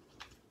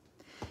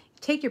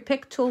 Take your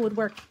pick tool would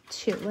work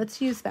too.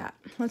 Let's use that.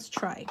 Let's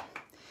try.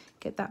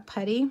 Get that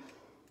putty,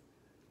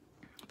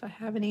 if I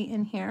have any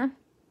in here.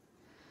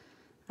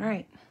 All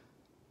right.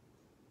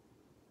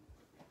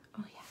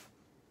 Oh yeah.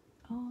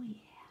 Oh yeah,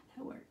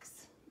 that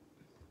works.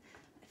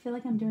 I feel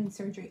like I'm doing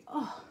surgery.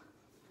 Oh,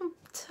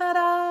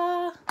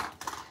 ta-da!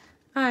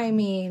 I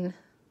mean,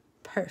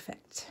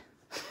 perfect.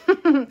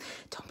 Don't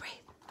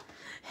breathe.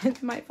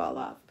 It might fall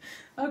off.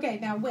 Okay,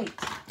 now wait.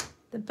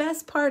 The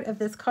best part of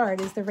this card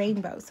is the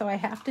rainbow, so I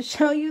have to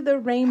show you the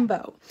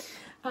rainbow.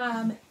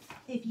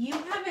 If you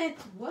haven't,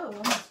 whoa,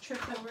 almost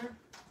tripped over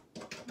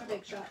my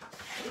big shot.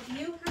 If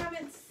you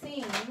haven't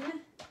seen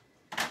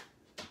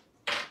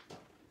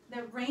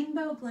the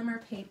rainbow glimmer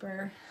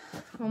paper,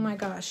 oh my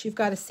gosh, you've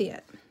got to see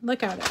it.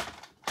 Look at it.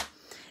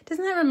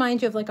 Doesn't that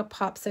remind you of like a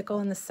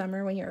popsicle in the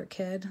summer when you were a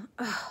kid?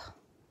 Oh,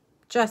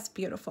 just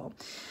beautiful.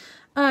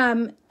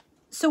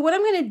 So what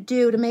I'm going to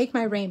do to make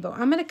my rainbow,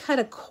 I'm going to cut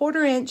a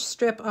 1/4 inch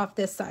strip off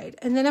this side,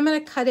 and then I'm going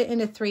to cut it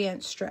into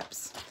 3-inch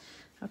strips.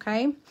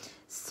 Okay,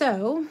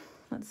 so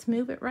let's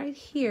move it right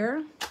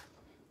here.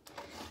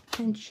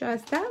 And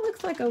just, that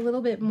looks like a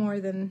little bit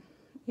more than,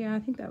 yeah, I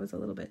think that was a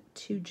little bit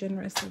too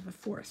generous of a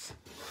 1/4.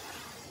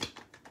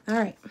 All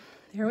right,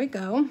 there we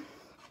go.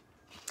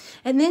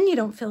 And then you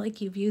don't feel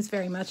like you've used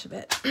very much of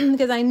it,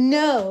 because I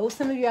know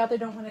some of you out there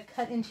don't want to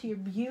cut into your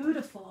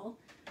beautiful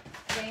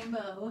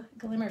rainbow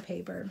glimmer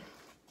paper.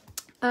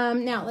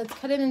 Now let's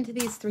cut it into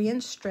these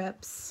 3-inch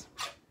strips.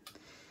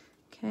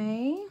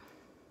 Okay.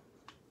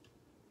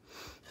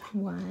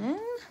 1.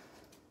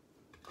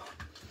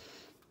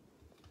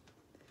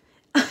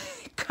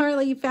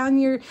 Carla, you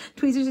found your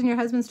tweezers in your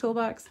husband's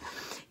toolbox.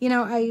 You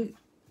know,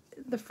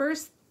 the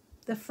first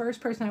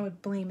person I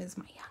would blame is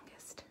my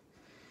youngest.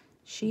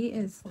 She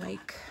is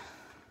like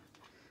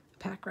a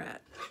pack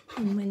rat.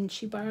 And when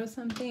she borrows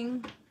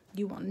something,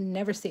 you will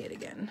never see it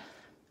again.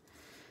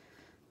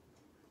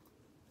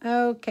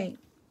 Okay,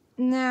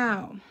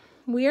 now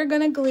we are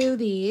going to glue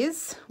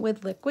these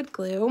with liquid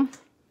glue.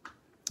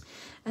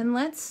 And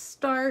let's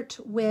start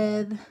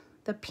with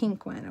the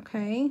pink one,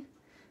 okay?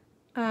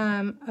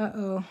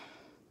 Uh-oh.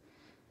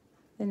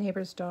 The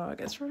neighbor's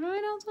dog is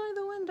right outside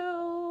the window.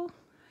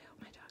 I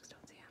hope my dogs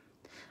don't see him.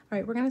 All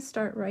right, we're going to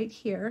start right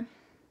here,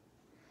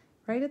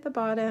 right at the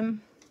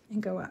bottom,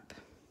 and go up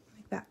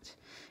like that.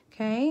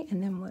 Okay,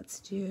 and then let's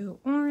do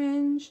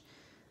orange.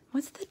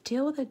 What's the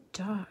deal with the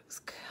dogs?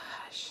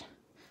 Gosh.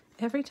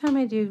 Every time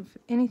I do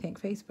anything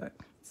Facebook,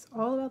 it's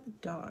all about the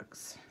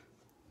dogs.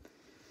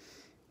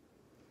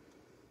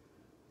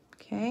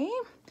 Okay,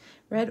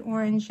 red,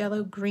 orange,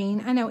 yellow,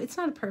 green. I know it's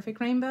not a perfect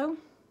rainbow,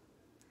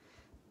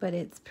 but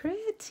it's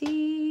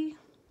pretty.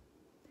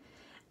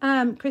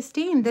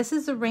 Christine, this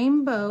is a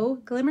rainbow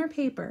glimmer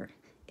paper.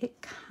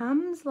 It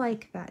comes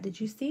like that. Did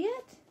you see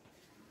it?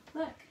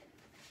 Look,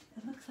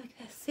 it looks like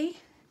this. See?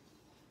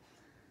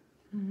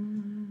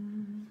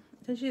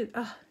 Did you?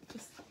 Oh,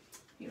 just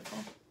beautiful.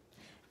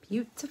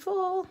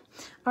 Beautiful.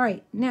 All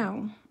right,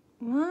 now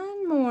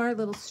one more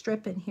little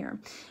strip in here.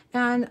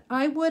 And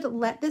I would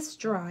let this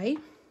dry.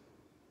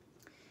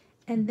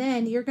 And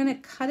then you're going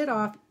to cut it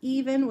off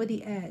even with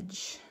the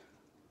edge.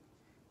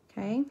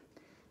 Okay,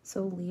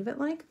 so leave it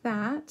like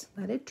that.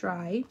 Let it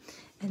dry.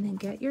 And then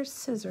get your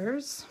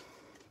scissors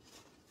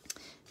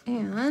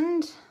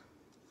and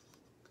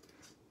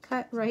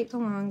cut right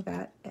along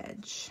that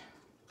edge.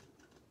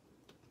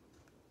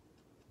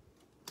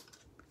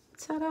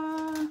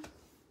 Ta-da!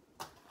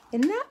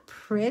 Isn't that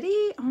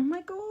pretty? Oh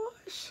my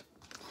gosh.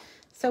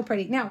 So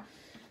pretty. Now,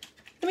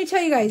 let me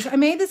tell you guys, I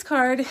made this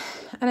card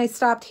and I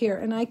stopped here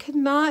and I could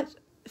not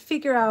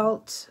figure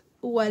out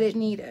what it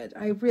needed.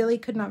 I really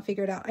could not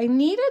figure it out. I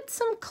needed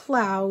some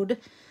cloud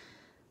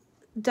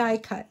die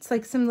cuts,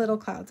 like some little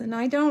clouds. And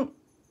I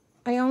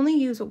only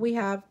use what we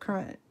have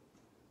current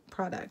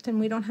product,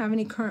 and we don't have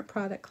any current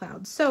product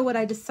clouds. So what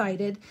I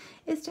decided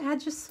is to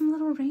add just some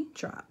little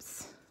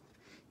raindrops,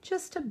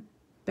 just to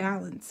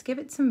balance, give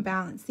it some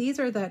balance. These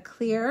are the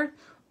clear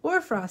or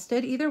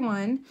frosted, either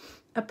one,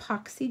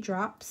 epoxy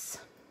drops,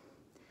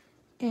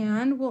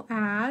 and we'll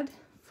add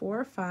 4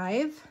 or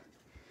 5.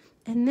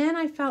 And then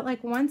I felt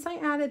like once I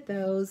added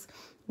those,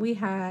 we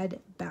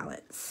had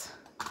balance.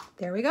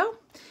 There we go.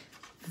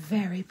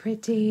 Very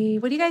pretty.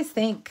 What do you guys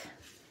think?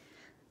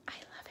 I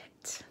love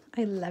it.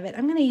 I love it.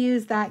 I'm going to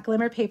use that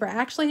glimmer paper. I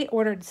actually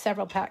ordered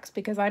several packs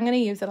because I'm going to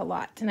use it a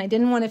lot, and I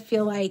didn't want to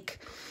feel like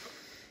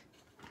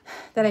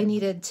that I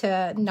needed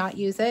to not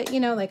use it, you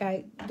know, like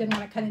I didn't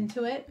want to cut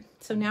into it.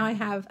 So now I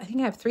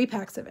think I have 3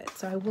 packs of it,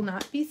 so I will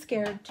not be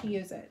scared to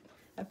use it.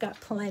 I've got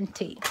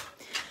plenty.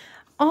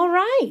 All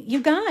right,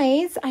 you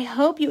guys, I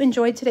hope you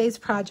enjoyed today's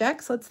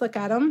projects. Let's look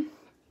at them.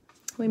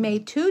 We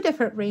made 2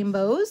 different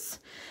rainbows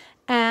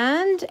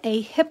and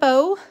a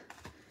Hippo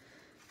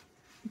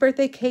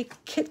birthday cake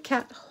Kit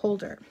Kat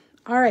holder.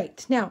 All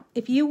right, now,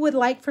 if you would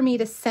like for me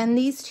to send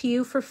these to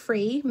you for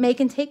free, make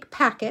and take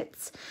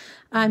packets,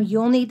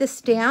 you'll need the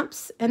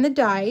stamps and the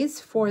dies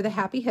for the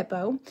Happy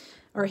Hippo,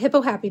 or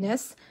Hippo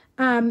Happiness.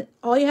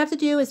 All you have to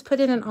do is put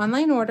in an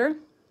online order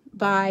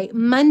by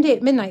Monday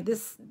at midnight.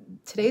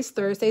 Today's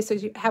Thursday, so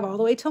you have all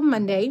the way till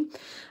Monday.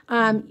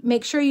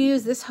 Make sure you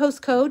use this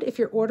host code if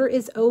your order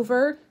is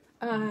over,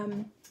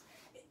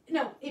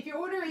 if your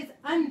order is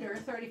under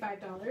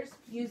 $35,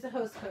 use the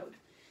host code.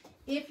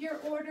 If your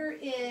order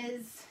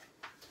is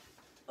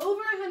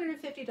over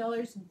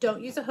 $150,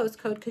 don't use a host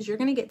code because you're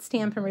going to get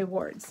stamp and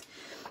rewards.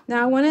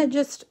 Now I want to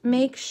just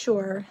make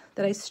sure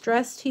that I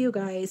stress to you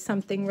guys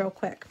something real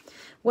quick.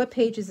 What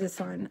page is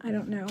this on? I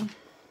don't know.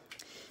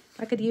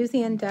 I could use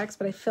the index,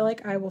 but I feel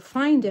like I will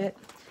find it.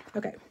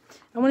 Okay,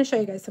 I want to show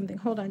you guys something.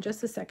 Hold on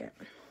just a second.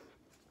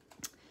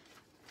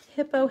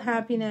 Hippo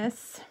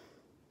Happiness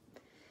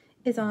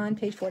is on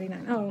page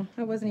 49. Oh,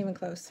 I wasn't even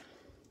close.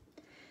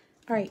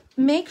 All right,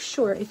 make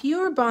sure if you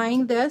are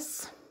buying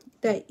this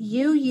that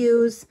you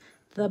use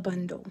the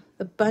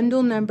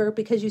bundle number,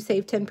 because you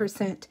save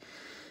 10%.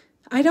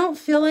 I don't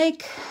feel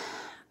like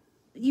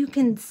you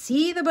can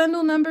see the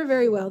bundle number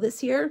very well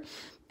this year.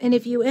 And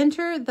if you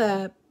enter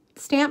the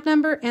stamp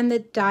number and the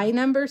die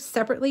number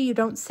separately, you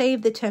don't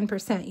save the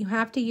 10%. You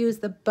have to use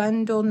the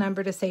bundle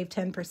number to save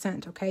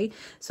 10%, okay?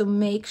 So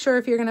make sure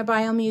if you're going to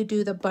buy them, you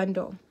do the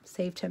bundle,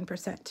 save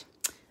 10%.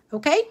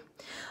 Okay?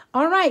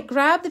 All right,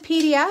 grab the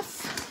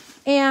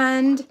PDF,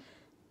 and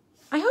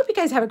I hope you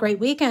guys have a great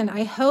weekend.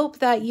 I hope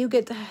that you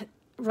get to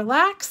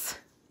relax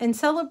and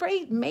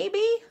celebrate,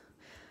 maybe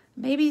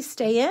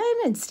stay in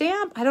and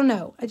stamp. I don't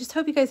know. I just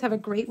hope you guys have a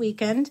great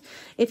weekend.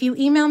 If you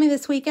email me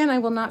this weekend, I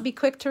will not be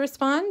quick to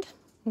respond.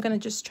 I'm going to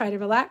just try to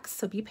relax,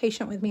 so be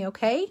patient with me,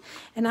 okay?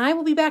 And I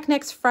will be back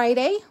next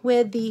Friday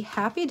with the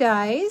Happy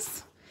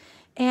Dies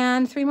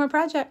and 3 more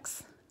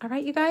projects. All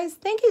right, you guys,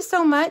 thank you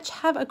so much.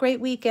 Have a great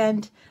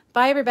weekend.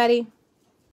 Bye, everybody.